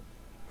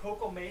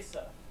 Coco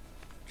Mesa.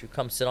 You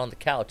come sit on the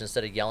couch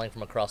instead of yelling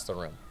from across the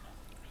room.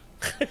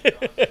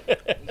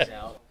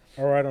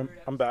 All right,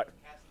 I'm back.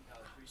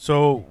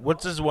 So,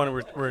 what's this one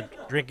we're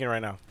drinking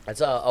right now?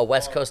 It's a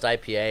West Coast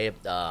IPA.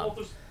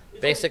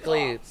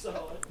 Basically,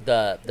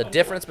 the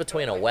difference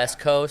between a West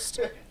Coast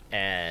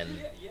and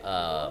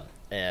a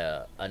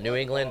New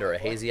England or a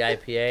hazy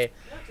IPA,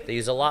 they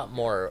use a lot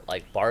more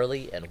like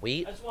barley and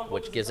wheat,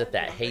 which gives it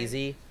that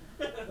hazy.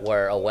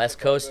 Where a West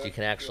Coast, you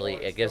can actually,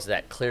 it gives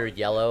that clear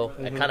yellow.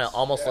 It kind of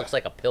almost looks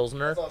like a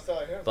Pilsner,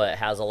 but it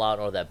has a lot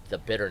more of the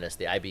bitterness.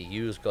 The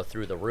IBUs go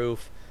through the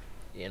roof.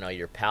 You know,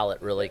 your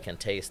palate really can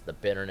taste the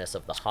bitterness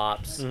of the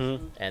hops.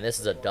 And this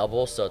is a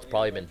double, so it's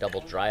probably been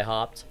double dry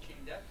hopped,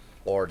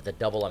 or the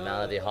double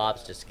amount of the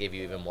hops just to give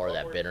you even more of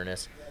that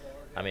bitterness.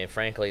 I mean,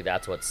 frankly,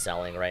 that's what's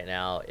selling right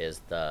now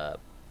is the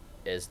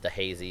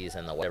hazies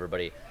and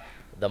everybody.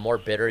 The more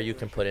bitter you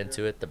can put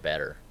into it, the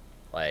better.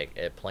 Like,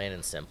 plain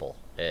and simple.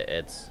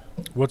 It's.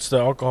 What's the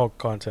alcohol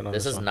content on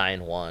this? This is one?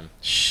 9.1.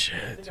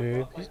 Shit,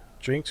 dude, these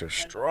drinks are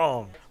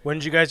strong. When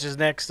did you guys just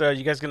next?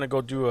 You guys gonna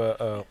go do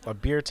a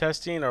beer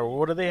testing, or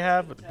what do they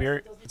have? The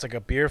beer. It's like a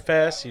beer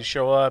fest. You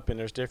show up and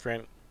there's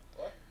different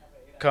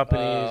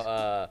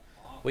companies.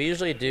 We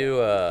usually do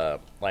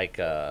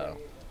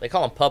they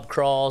call them pub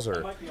crawls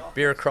or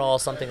beer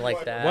crawls, something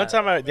like that. One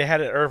time they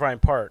had it at Irvine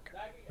Park.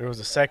 There was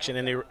a section,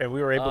 and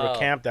we were able to Oh.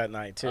 camp that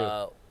night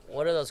too.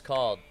 What are those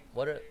called?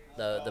 What are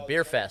the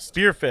beer fest?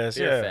 Beer fest,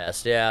 Beer yeah.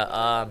 fest,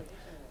 yeah.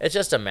 It's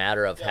just a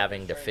matter of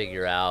having to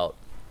figure out,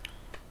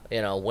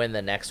 when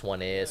the next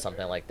one is,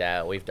 something like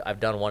that. I've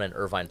done one in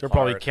Irvine They're Park.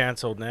 probably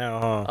canceled now,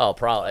 huh? Oh,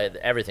 probably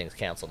everything's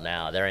canceled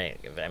now. There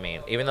ain't. I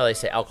mean, even though they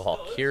say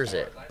alcohol cures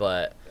it,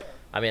 but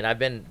I mean, I've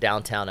been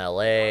downtown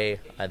LA.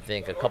 I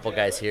think a couple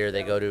guys here.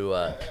 They go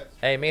to.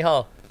 Hey,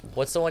 mijo,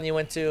 what's the one you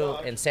went to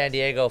in San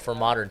Diego for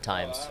Modern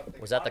Times?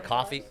 Was that the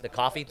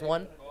coffee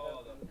one?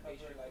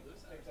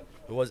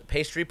 Was it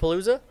Pastry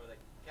Palooza?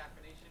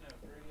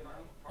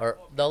 Or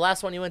the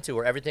last one you went to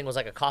where everything was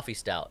like a coffee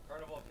stout?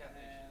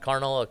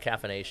 Carnival of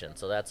Caffeination.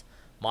 So that's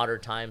Modern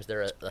Times.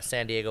 They're a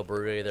San Diego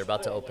brewery. They're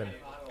about to open.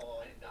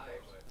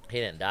 He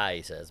didn't die,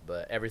 he says,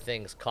 but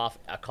everything's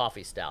a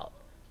coffee stout.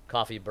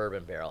 Coffee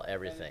bourbon barrel,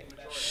 everything.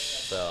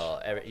 So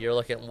you're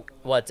looking,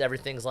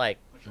 everything's like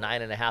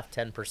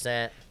 9.5%,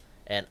 10%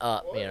 and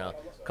up, a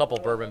couple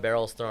bourbon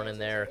barrels thrown in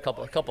there. A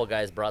couple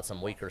guys brought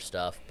some weaker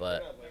stuff,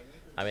 but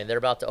I mean, they're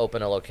about to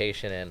open a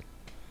location in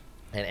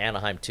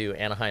Anaheim too.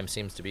 Anaheim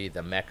seems to be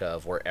the mecca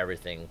of where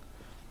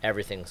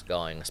everything's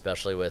going,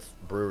 especially with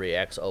Brewery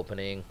X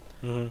opening.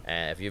 And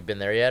have you been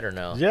there yet or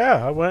no?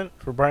 Yeah, I went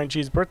for Brian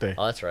G's birthday.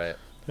 Oh, that's right.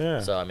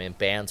 Yeah. So I mean,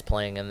 bands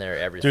playing in there,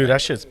 everything. Dude,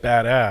 that shit's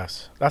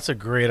badass. That's a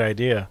great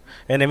idea,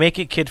 and they make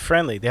it kid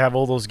friendly. They have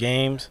all those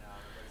games,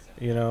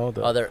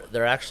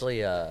 They're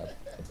actually,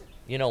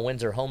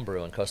 Windsor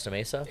Homebrew in Costa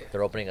Mesa.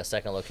 They're opening a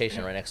second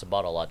location right next to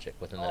Bottle Logic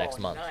within the next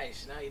month.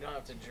 Nice. Now you don't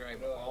have to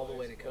drive all the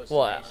way to Costa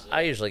Well, Mesa.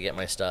 I usually get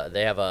my stuff.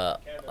 They have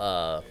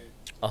a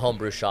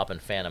homebrew shop in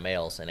Phantom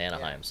Ales in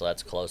Anaheim, so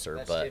that's closer.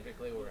 That's But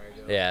typically where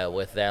I go. yeah,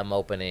 with them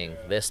opening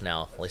this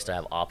now, at least I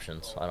have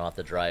options. I don't have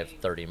to drive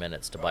 30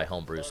 minutes to buy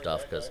homebrew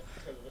stuff because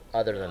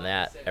other than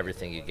that,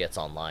 everything you get's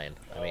online.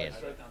 I mean,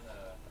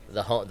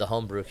 the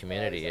homebrew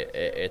community,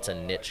 it's a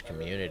niche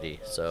community.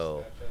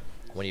 So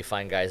when you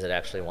find guys that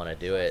actually want to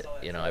do it,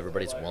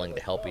 everybody's willing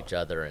to help each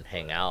other and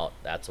hang out.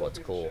 That's what's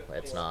cool.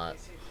 It's not.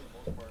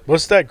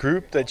 What's that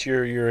group that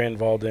you're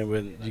involved in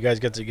when you guys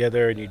get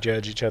together and you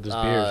judge each other's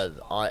beers?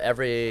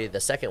 The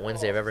second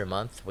Wednesday of every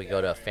month, we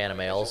go to Phantom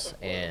Ales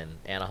in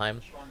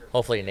Anaheim.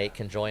 Hopefully Nate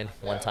can join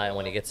one time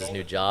when he gets his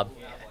new job.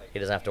 He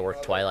doesn't have to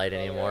work Twilight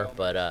anymore.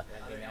 But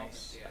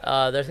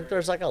I think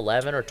there's like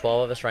 11 or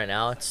 12 of us right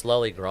now. It's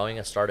slowly growing.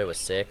 It started with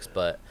 6,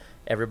 but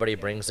everybody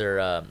brings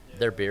their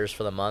beers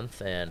for the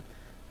month, and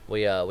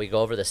we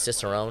go over the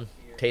Cicerone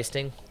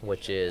tasting,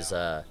 which is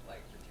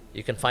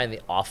you can find the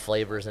off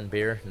flavors in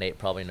beer. Nate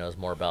probably knows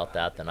more about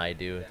that than I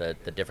do.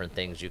 The different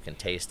things you can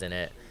taste in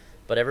it.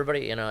 But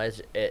everybody,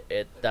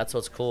 that's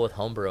what's cool with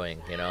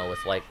homebrewing.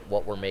 With like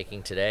what we're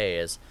making today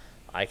is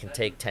I can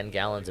take 10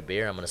 gallons of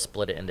beer. I'm going to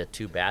split it into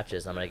 2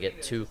 batches. I'm going to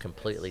get 2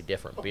 completely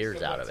different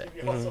beers out of it.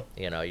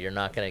 You're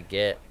not going to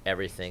get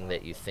everything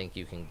that you think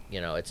you can.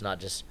 It's not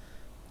just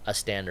a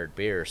standard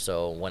beer.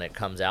 So when it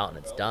comes out and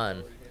it's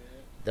done,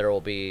 there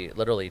will be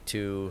literally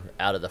 2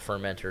 out of the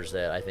fermenters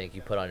that I think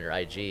you put on your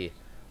IG.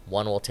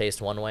 One will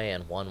taste one way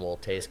and one will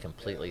taste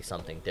completely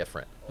something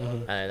different.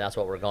 And that's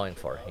what we're going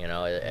for.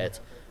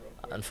 It's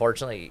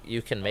unfortunately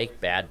you can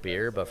make bad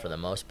beer, but for the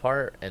most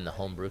part in the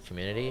homebrew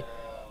community,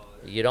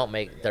 you don't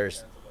make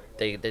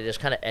they just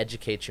kind of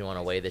educate you on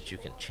a way that you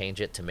can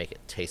change it to make it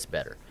taste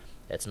better.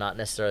 It's not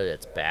necessarily that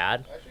it's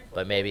bad,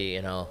 but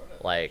maybe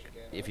like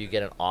if you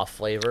get an off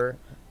flavor,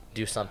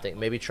 do something,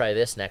 maybe try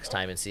this next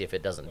time and see if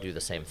it doesn't do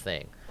the same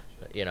thing.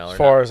 As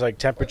far as like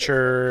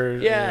temperature,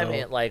 I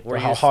mean, like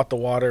how hot the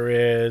water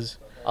is.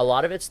 A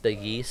lot of it's the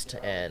yeast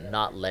and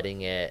not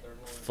letting it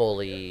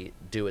fully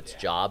do its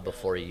job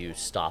before you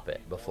stop it.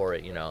 Before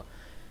it,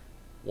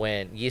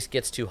 when yeast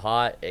gets too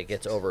hot, it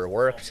gets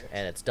overworked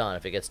and it's done.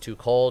 If it gets too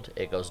cold,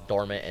 it goes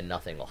dormant and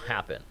nothing will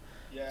happen.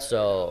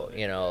 So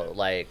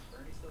like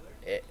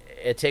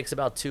it takes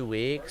about 2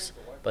 weeks,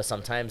 but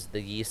sometimes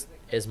the yeast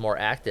is more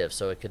active,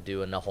 so it could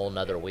do in a whole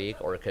nother week,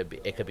 or it could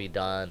be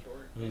done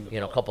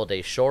a couple of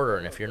days shorter.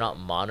 And if you're not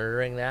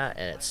monitoring that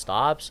and it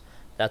stops,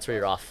 that's where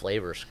your off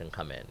flavors can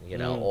come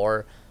in,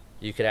 or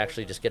you could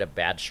actually just get a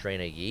bad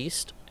strain of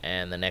yeast,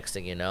 and the next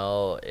thing you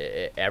know,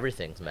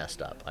 everything's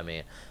messed up. I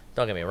mean,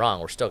 don't get me wrong,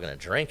 we're still going to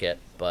drink it,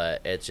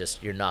 but it's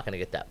just you're not going to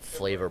get that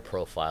flavor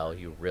profile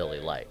you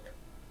really like.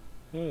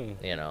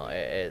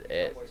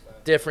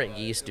 Different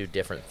yeast do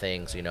different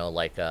things,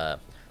 like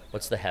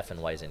what's the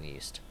Hefeweizen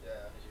yeast?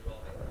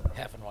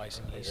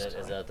 Hefeweizen yeast.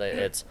 Is that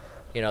it's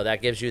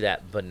that gives you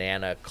that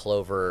banana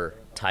clover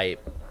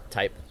type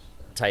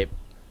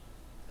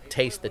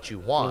taste that you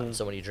want.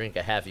 So when you drink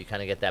a Hef, you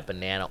kind of get that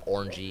banana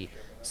orangey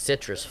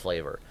citrus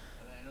flavor,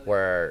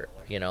 where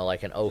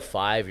like an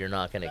 05, you're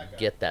not going to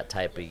get that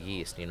type of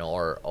yeast,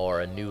 or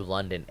a New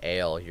London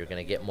Ale, you're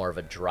going to get more of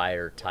a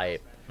drier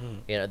type.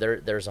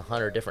 There's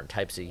 100 different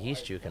types of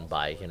yeast you can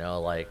buy.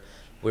 Like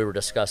we were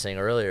discussing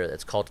earlier,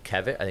 it's called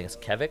Kevik. I think it's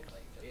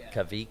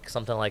Kevik,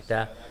 something like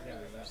that.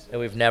 And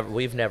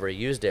we've never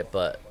used it,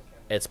 but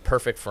it's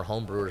perfect for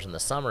home brewers in the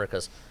summer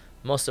because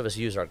most of us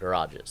use our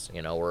garages.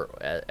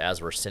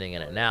 We're sitting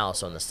in it now.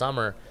 So in the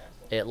summer,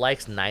 it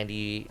likes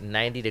 90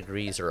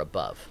 degrees or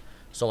above.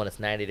 So when it's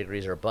 90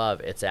 degrees or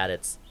above, it's at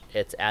its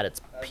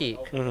peak.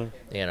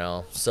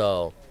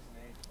 So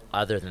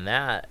other than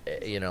that,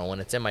 when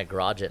it's in my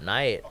garage at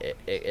night,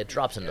 it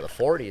drops into the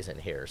 40s in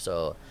here.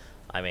 So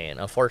I mean,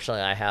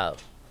 unfortunately, I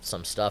have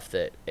some stuff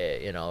that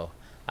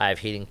I have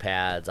heating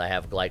pads, I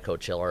have glyco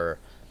chiller.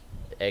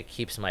 It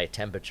keeps my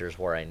temperatures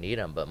where I need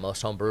them, but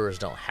most home brewers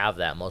don't have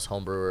that. Most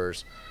home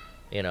brewers,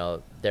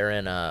 they're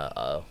in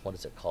a what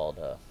is it called?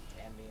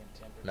 Ambient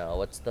temperature. No,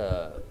 what's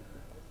the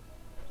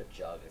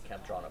jug? I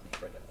kept drawing a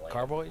friggin' blank.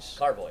 Carboys?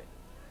 Carboy.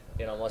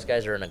 Most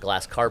guys are in a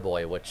glass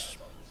carboy, which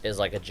is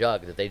like a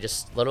jug that they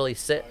just literally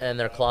sit in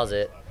their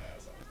closet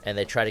and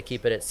they try to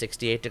keep it at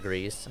 68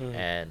 degrees,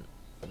 and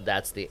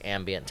that's the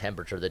ambient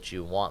temperature that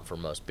you want for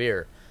most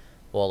beer.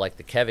 Well, like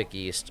the Kevik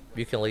yeast,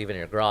 you can leave it in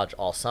your garage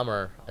all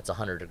summer. It's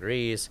 100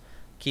 degrees.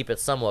 Keep it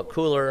somewhat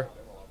cooler,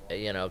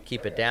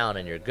 keep it down,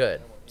 and you're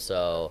good.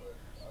 So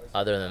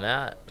other than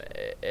that,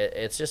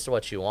 it's just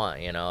what you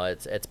want.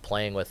 It's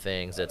playing with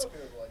things. It's,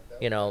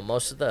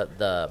 most of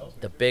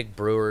the big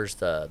brewers,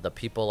 the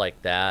people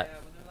like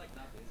that,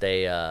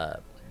 they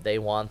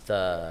want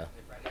the,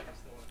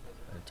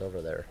 it's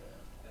over there.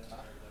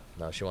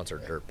 No, she wants her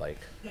dirt bike.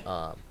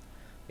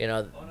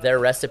 Their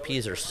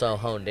recipes are so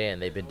honed in.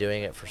 They've been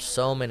doing it for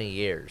so many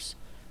years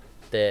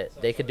that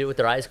they could do it with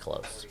their eyes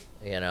closed.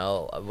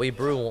 We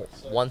brew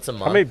once a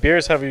month. How many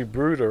beers have you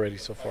brewed already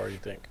so far, you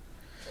think?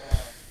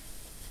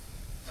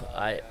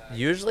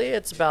 Usually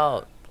it's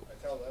about,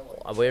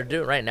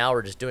 right now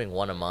we're just doing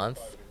one a month.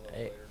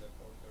 Hey,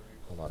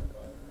 hold on.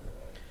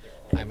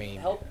 I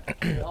mean,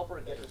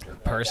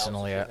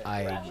 personally,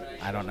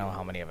 I don't know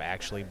how many I've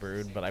actually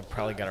brewed, but I've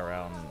probably got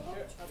around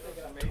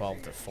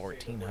 12 to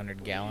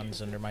 1,400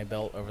 gallons under my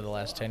belt over the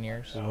last 10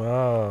 years.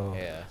 Wow.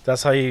 Yeah.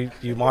 That's how you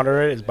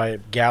monitor it, is by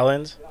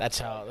gallons? That's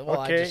how.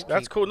 Well, Okay,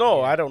 that's cool.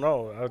 No, I don't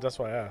know. That's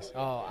why I asked.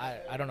 Oh,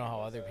 I don't know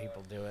how other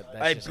people do it.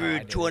 That's I just how I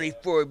brewed do it.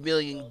 24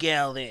 million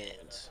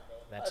gallons.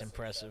 That's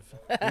impressive.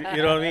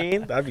 You know what I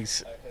mean? That'd be...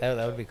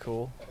 That would be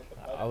cool.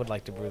 I would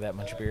like to brew that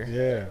much beer.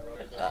 Yeah.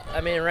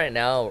 I mean, right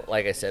now,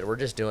 like I said, we're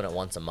just doing it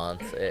once a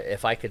month.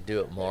 If I could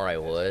do it more, I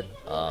would.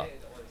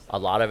 A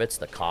lot of it's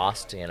the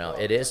cost.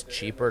 It is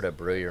cheaper to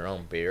brew your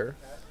own beer,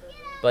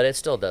 but it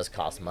still does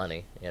cost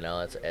money.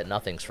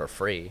 Nothing's for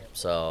free.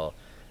 So,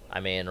 I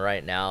mean,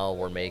 right now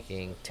we're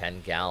making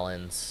 10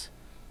 gallons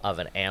of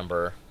an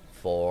amber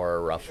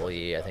for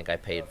roughly, I think I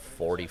paid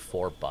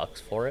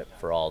 $44 for it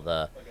for all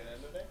the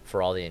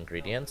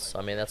ingredients.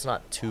 I mean, that's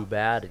not too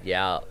bad.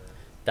 Yeah,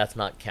 that's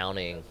not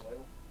counting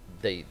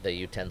the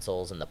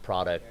utensils and the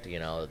product, you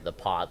know, the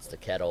pots, the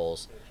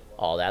kettles,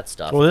 all that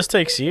stuff. Well, this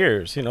takes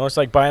years. You know, it's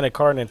like buying a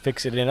car and then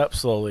fixing it up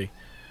slowly.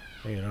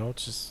 You know,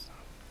 it's just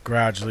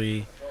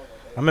gradually.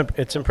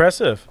 It's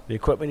impressive. The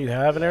equipment you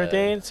have and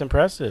everything, it's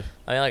impressive.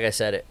 I mean, like I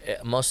said,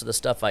 most of the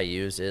stuff I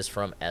use is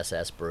from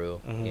SS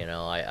Brew. Mhm. You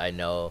know, I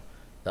know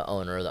the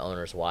owner, the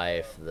owner's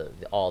wife,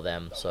 all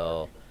them.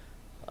 So,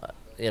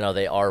 you know,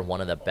 they are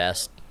one of the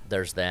best.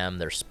 There's them.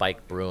 There's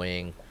Spike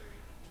Brewing.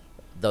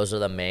 Those are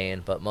the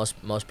main. But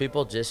most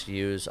people just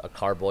use a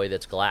carboy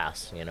that's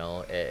glass. You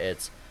know,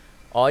 it's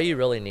all you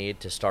really need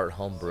to start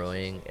home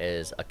brewing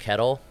is a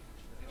kettle,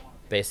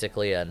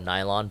 basically a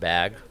nylon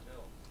bag,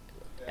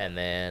 and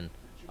then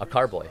a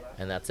carboy,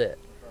 and that's it.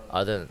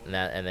 Other than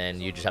that, and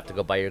then you just have to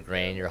go buy your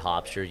grain, your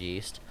hops, your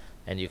yeast,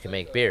 and you can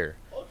make beer.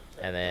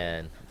 And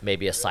then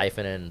maybe a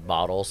siphon and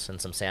bottles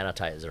and some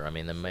sanitizer. I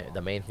mean,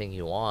 the main thing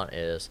you want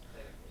is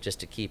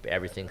just to keep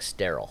everything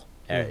sterile.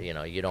 You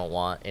know, you don't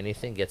want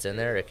anything gets in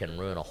there, it can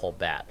ruin a whole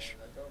batch.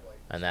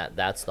 And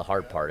that's the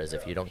hard part, is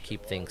if you don't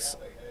keep things,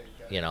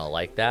 you know,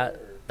 like that,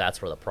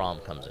 that's where the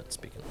problem comes in,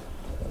 speaking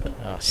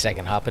of.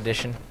 Second hop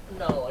edition.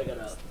 No, I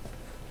gotta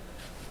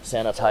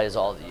sanitize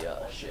all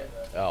the shit.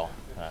 Oh,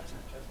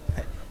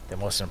 the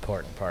most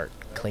important part,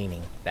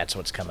 cleaning. That's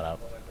what's coming up.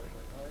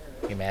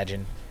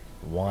 Imagine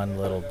one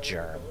little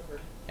germ,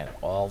 and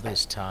all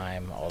this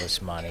time, all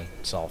this money,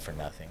 it's all for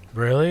nothing.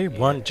 Really?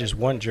 Just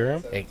one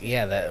germ?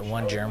 Yeah, that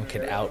one germ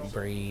could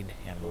outbreed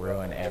and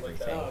ruin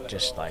everything.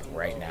 Just like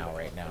right now.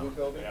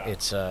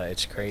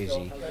 It's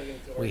crazy.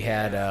 We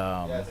had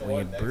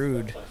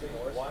brewed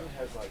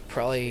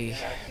probably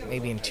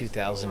maybe in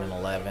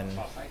 2011,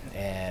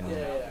 and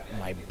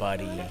my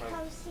buddy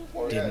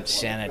didn't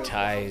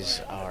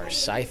sanitize our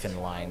siphon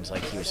lines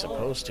like he was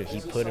supposed to. He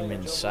put them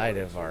inside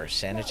of our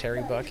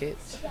sanitary bucket,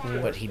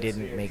 but he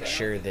didn't make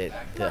sure that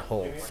the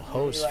whole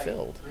hose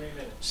filled.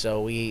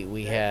 So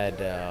we had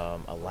a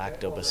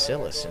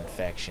lactobacillus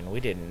infection. We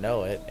didn't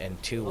know it,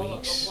 and 2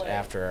 weeks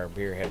after our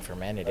beer had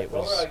fermented, it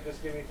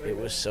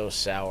was so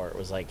sour. It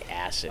was like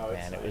acid,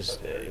 man. It was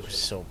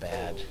so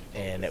bad,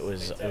 and it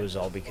was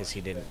all because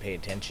he didn't pay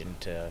attention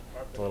to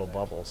the little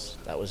bubbles.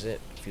 That was it.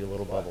 A few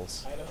little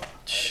bubbles.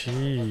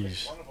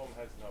 Jeez.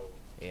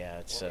 Yeah,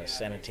 it's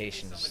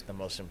sanitation is the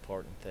most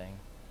important thing.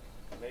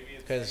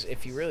 Because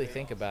if you really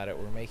think about it,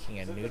 we're making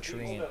a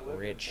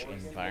nutrient-rich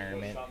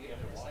environment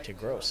to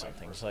grow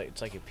something.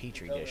 It's like a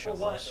petri dish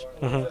almost.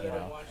 Mhm. You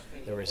know,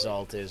 the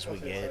result is we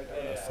get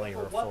a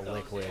flavorful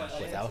liquid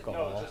with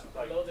alcohol.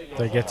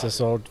 That gets us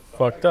all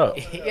fucked up.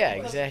 Yeah,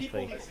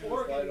 exactly.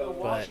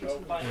 But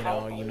you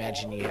know, you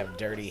imagine you have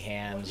dirty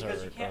hands, or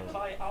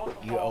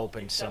you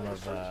open some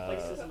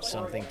of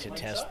something to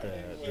test the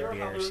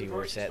beer, see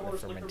where it's at in the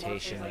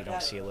fermentation. You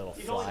don't see a little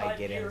fly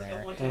get in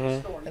there,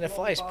 and the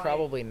fly's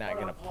probably not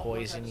going to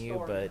poison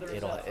you, but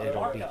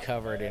it'll be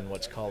covered in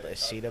what's called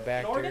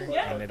acetobacter,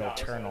 and it'll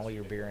turn all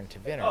your beer into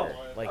vinegar.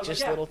 Like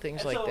just little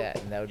things like that,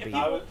 and that'd be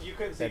it.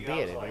 It'd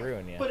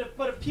ruin you.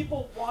 But if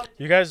people want,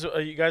 You guys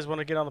want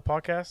to get on the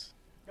podcast?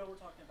 no, we're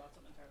talking about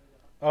something entirely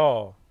different.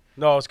 Oh,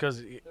 no, it's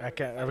because I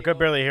could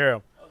barely hear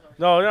him.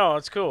 No,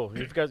 it's cool.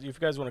 If you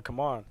guys want to come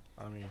on,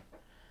 I mean,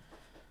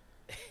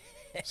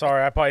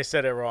 sorry, I probably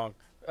said it wrong.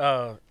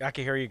 I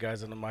can hear you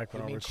guys on the mic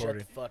when I'm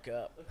recording. Shut the fuck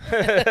up.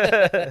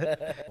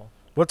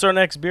 What's our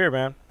next beer,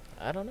 man?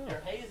 I don't know.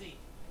 You're hazy.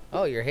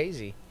 Oh, you're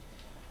hazy.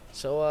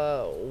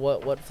 So,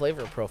 what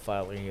flavor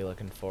profile are you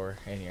looking for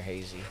in your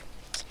hazy?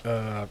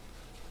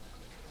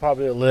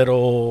 Probably a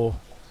little.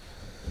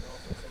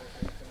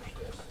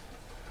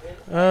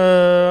 You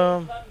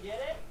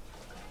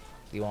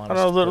want I don't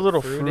know, a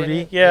little fruit in fruity.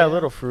 it? Yeah, a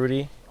little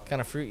fruity. What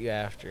kind of fruit you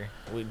after?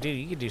 Dude,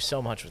 you could do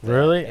so much with that.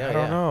 Really? Yeah, I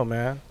don't yeah. know,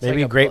 man. It's like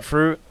Maybe a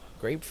grapefruit.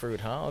 Grapefruit,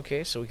 huh?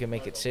 Okay, so we can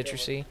make it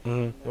citrusy.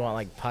 Mhm. You want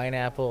like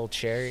pineapple,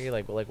 cherry,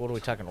 like what are we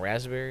talking?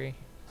 Raspberry,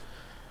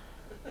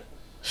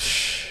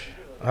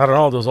 I don't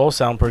know. Those all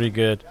sound pretty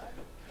good.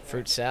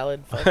 fruit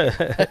salad. Fuck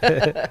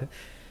it. You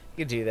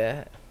could do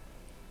that.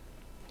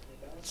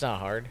 It's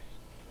not hard.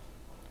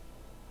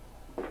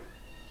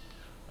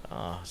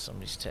 Oh,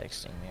 somebody's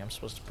texting me. I'm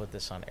supposed to put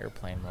this on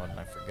airplane mode and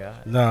I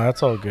forgot. No,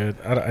 that's all good.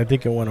 I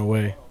think it went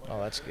away. Oh,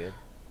 that's good.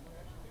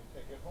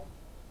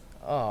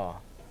 Oh,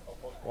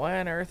 why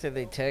on earth are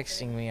they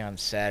texting me on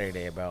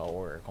Saturday about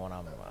work when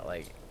I'm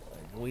like,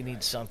 we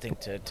need something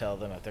to tell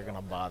them if they're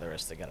gonna bother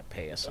us, they're gonna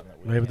pay us on the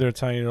weekend. Maybe they're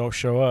telling you don't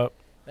show up.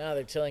 No,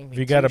 they're telling me If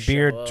you got to a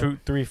beard show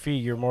up. 2-3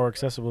 feet, you're more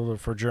accessible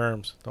for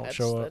germs. Don't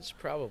show up. That's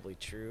probably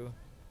true,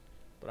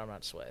 but I'm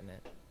not sweating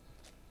it.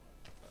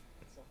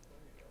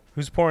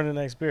 Who's pouring the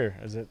next beer?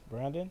 Is it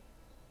Brandon?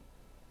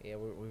 Yeah,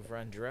 we've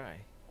run dry.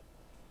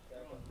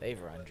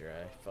 They've run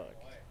dry. Fuck.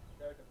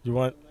 You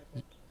want?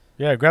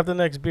 Yeah, grab the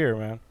next beer,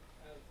 man.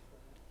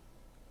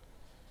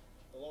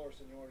 The lower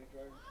seniority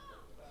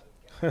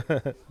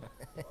driver.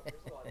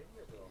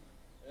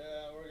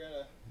 Yeah, we're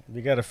gonna.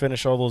 You got to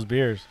finish all those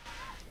beers.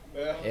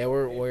 Yeah,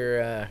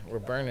 we're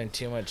burning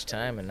too much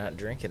time and not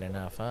drinking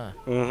enough, huh?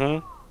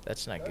 Mm-hmm.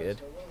 That's not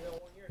good.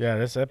 Yeah,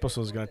 this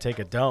episode is gonna take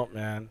a dump,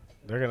 man.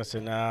 They're gonna say,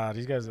 "Nah,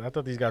 these guys. I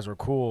thought these guys were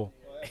cool."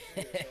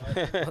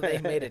 Well, they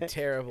made a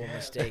terrible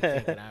mistake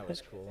thinking I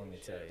was cool. Let me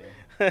tell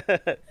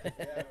you.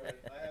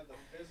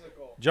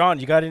 John,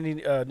 you got any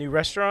new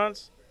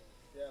restaurants?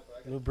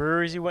 New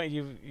breweries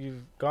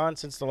you've gone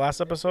since the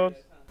last episode?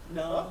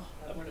 No,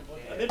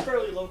 I've been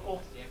fairly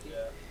local.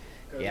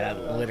 Yeah,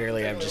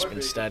 literally, I've just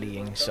been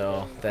studying,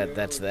 so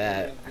that's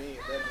that.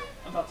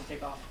 I'm about to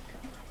take off.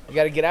 You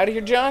got to get out of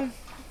here, John.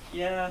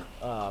 Yeah.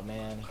 Oh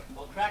man.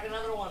 We'll crack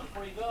another one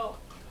before you go.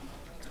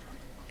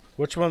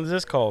 Which one is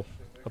this called?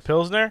 A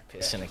Pilsner?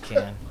 Piss in a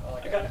can.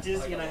 I got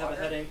dizzy and I have a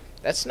headache.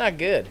 That's not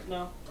good.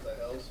 No.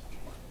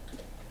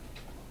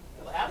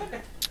 What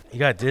happened? You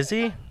got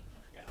dizzy?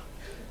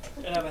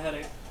 And I have a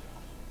headache.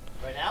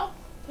 Right now?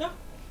 Yeah.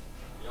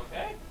 You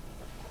okay?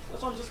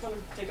 That's why I'm just gonna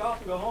take off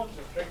and go home.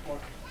 Just drink more.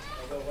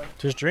 I'll go away.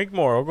 Just drink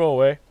more. I'll go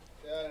away.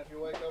 Yeah, and if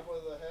you wake up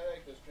with a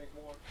headache, just drink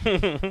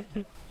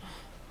more.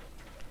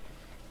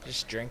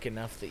 Just drink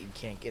enough that you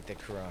can't get the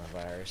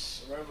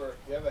coronavirus. Remember, if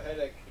you have a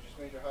headache, it just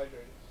means you're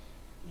hydrated.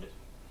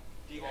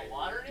 Do you want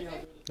water or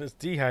anything? It's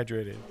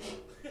dehydrated.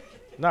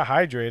 Not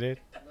hydrated.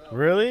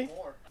 Really?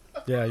 More.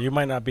 Yeah, you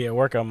might not be at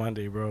work on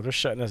Monday, bro. They're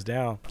shutting us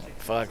down.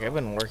 Fuck, I've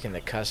been working the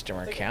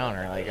customer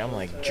counter. Like, I'm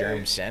like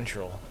germ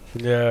central.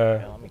 Yeah.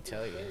 Yeah, let me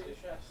tell you.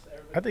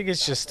 I think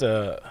it's just,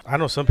 I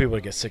know some people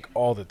that get sick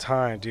all the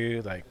time,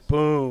 dude. Like,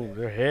 boom,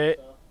 they're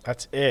hit.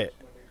 That's it.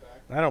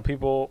 I know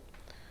people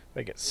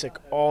that get sick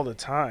all the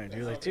time,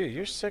 dude. Like, dude,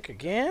 you're sick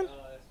again?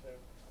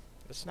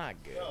 It's not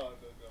good.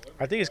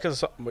 I think it's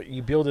because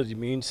you build an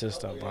immune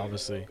system,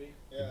 obviously.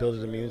 You build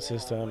an immune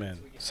system, and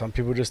some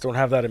people just don't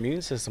have that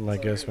immune system, I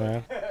guess,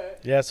 man.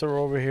 Yeah, so we're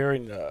over here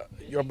in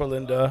Yorba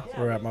Linda.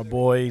 We're at my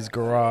boy's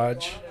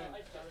garage.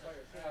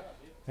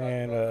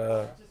 And,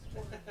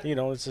 you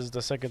know, this is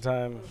the second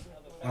time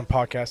I'm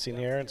podcasting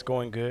here. It's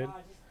going good.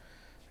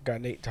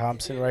 Got Nate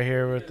Thompson right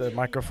here with the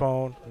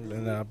microphone.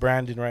 And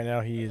Brandon right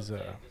now, he's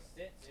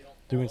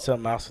doing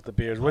something else with the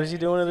beers. What is he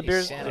doing with the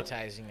beers? He's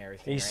sanitizing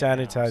everything. He's right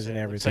now, sanitizing so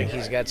everything. It's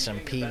like he's got some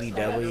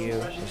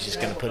PVW. He's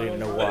just going to put it in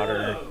the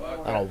water.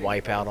 That'll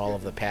wipe out all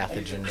of the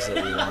pathogens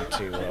that we want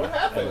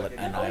to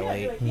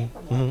annihilate.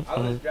 I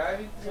was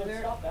driving through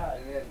there,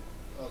 and then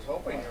I was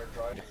hoping you were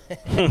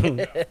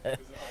driving.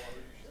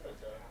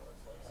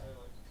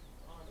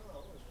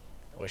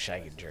 Wish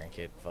I could drink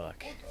it.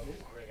 Fuck.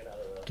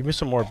 Give me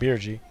some more beer,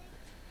 G.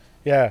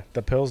 Yeah,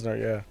 the Pilsner,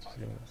 yeah.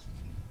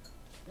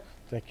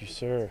 Thank you,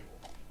 sir.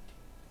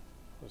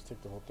 Let's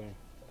take the whole thing.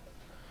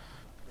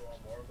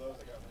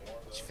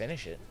 Let's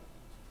finish it.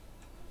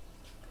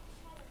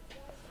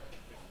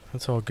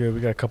 That's all good.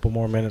 We got a couple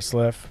more minutes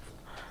left.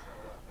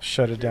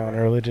 Shut it down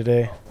early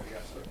today.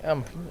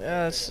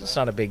 It's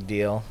not a big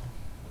deal.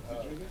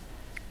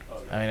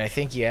 I mean, I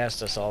think you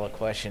asked us all the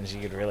questions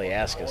you could really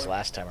ask us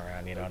last time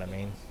around. You know what I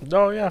mean?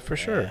 No, yeah, for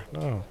sure.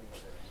 No,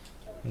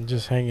 I'm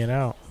just hanging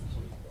out.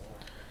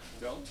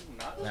 Nah,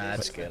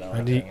 that's good.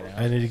 I need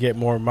to get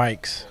more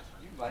mics.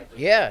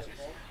 Yeah.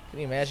 Can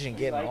you imagine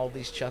getting all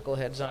these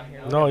chuckleheads on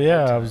here? No,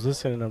 yeah, I was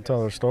listening to them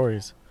tell their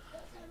stories.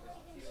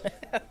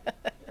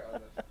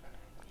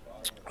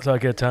 So I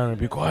get time to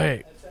be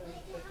quiet.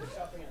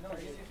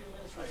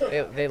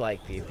 They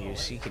like the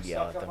abuse. You could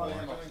yell at them more.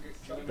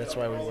 That's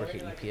why we work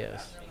at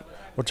UPS.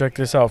 Well, check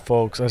this out,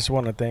 folks. I just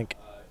want to thank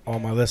all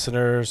my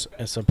listeners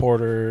and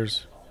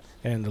supporters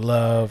and the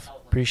love.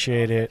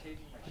 Appreciate it.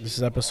 This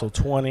is episode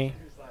 20.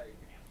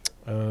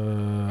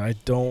 I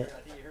don't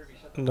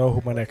know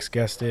who my next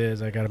guest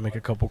is. I got to make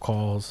a couple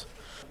calls.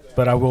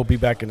 But I will be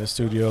back in the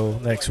studio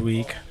next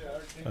week.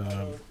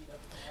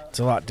 It's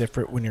a lot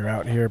different when you're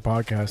out here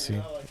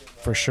podcasting,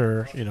 for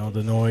sure. You know,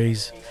 the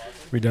noise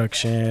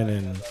reduction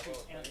and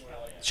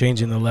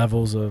changing the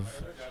levels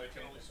of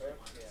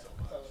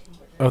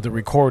the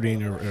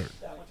recording or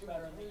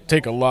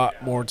take a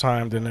lot more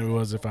time than it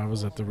was if I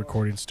was at the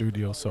recording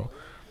studio. So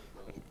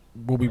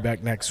we'll be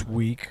back next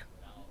week.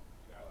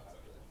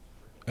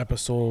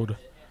 Episode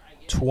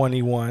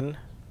 21.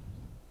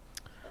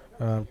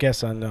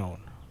 Guest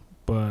unknown.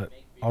 But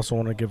also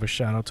want to give a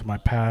shout out to my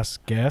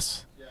past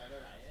guests.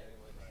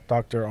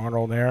 Dr.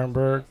 Arnold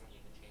Ehrenberg,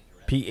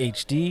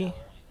 PhD.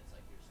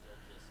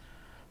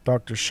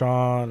 Dr.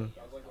 Sean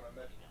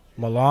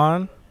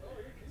Milan.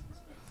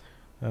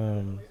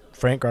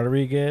 Frank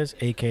Rodriguez,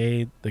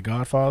 a.k.a. The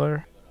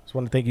Godfather. Just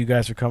want to thank you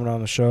guys for coming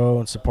on the show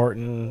and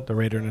supporting the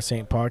Raider and the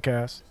Saint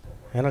podcast.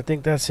 And I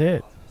think that's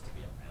it.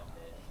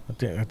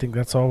 I think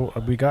that's all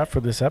we got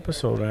for this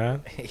episode,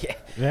 man. Yeah.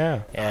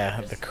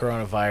 Yeah. The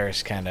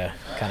coronavirus kind of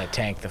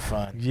tanked the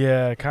fun.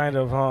 Yeah, kind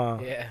of, huh?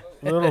 Yeah.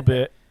 A little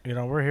bit. You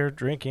know, we're here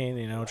drinking,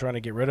 you know, trying to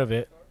get rid of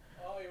it.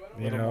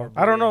 You know,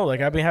 I don't know.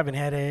 Like, I've been having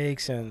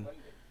headaches and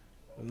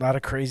a lot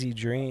of crazy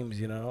dreams,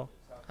 you know.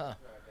 Huh.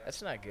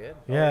 That's not good.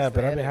 Yeah, Always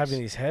but the I've been headaches. having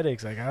these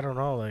headaches. Like, I don't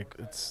know. Like,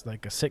 it's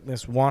like a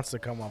sickness wants to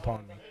come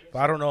upon me. But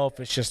I don't know if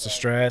it's just the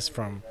stress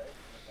from,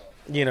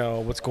 you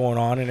know, what's going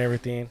on and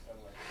everything.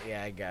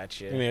 Yeah, I got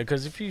you. I mean,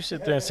 because if you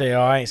sit there and say,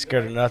 "Oh, I ain't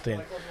scared of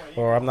nothing,"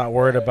 or "I'm not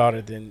worried about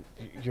it," then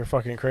you're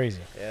fucking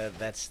crazy. Yeah,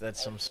 that's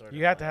some sort of.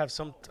 You have to have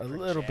a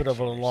little bit of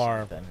an projection or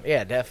alarm. something.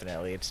 Yeah,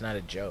 definitely. It's not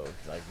a joke,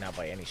 like not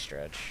by any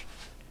stretch.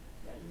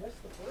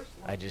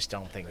 I just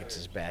don't think it's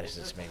as bad as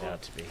it's made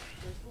out to be.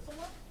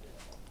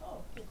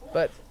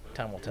 But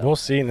time will tell. We'll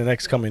see in the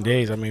next coming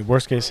days. I mean,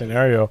 worst case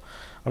scenario,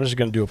 I'm just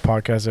gonna do a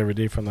podcast every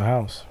day from the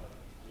house.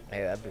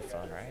 Hey, that'd be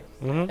fun,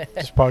 right?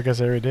 Just podcast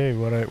every day.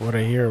 What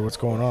I hear, what's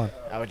going on.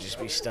 I would just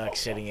be stuck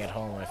sitting at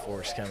home if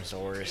worst comes to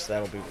worst.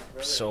 That'll be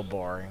so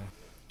boring.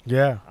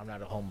 Yeah, I'm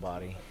not a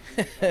homebody.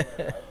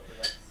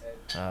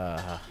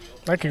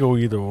 I could go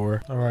either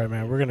or. All right,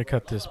 man. We're gonna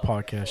cut this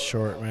podcast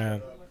short,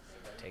 man.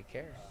 Take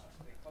care.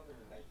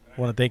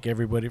 I want to thank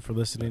everybody for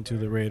listening to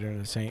the Raider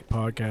and the Saint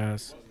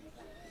podcast.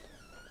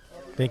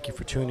 Thank you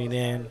for tuning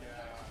in.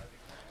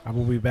 I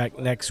will be back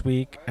next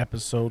week,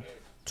 episode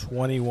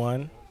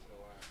 21.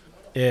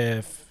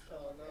 If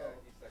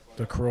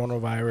the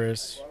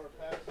coronavirus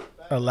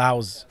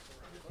allows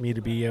me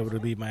to be able to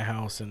leave my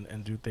house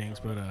and do things.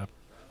 But, I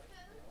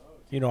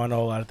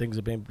know a lot of things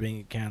have been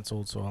being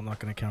canceled, so I'm not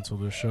going to cancel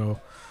the show.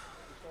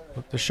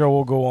 But the show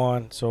will go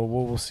on, so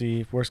we'll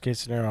see. Worst case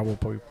scenario, I will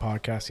be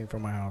podcasting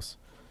from my house.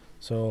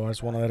 So I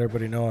just want to let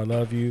everybody know I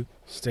love you.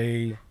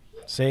 Stay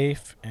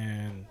safe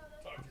and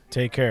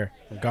take care.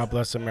 And God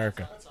bless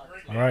America.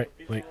 All right.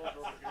 Wait.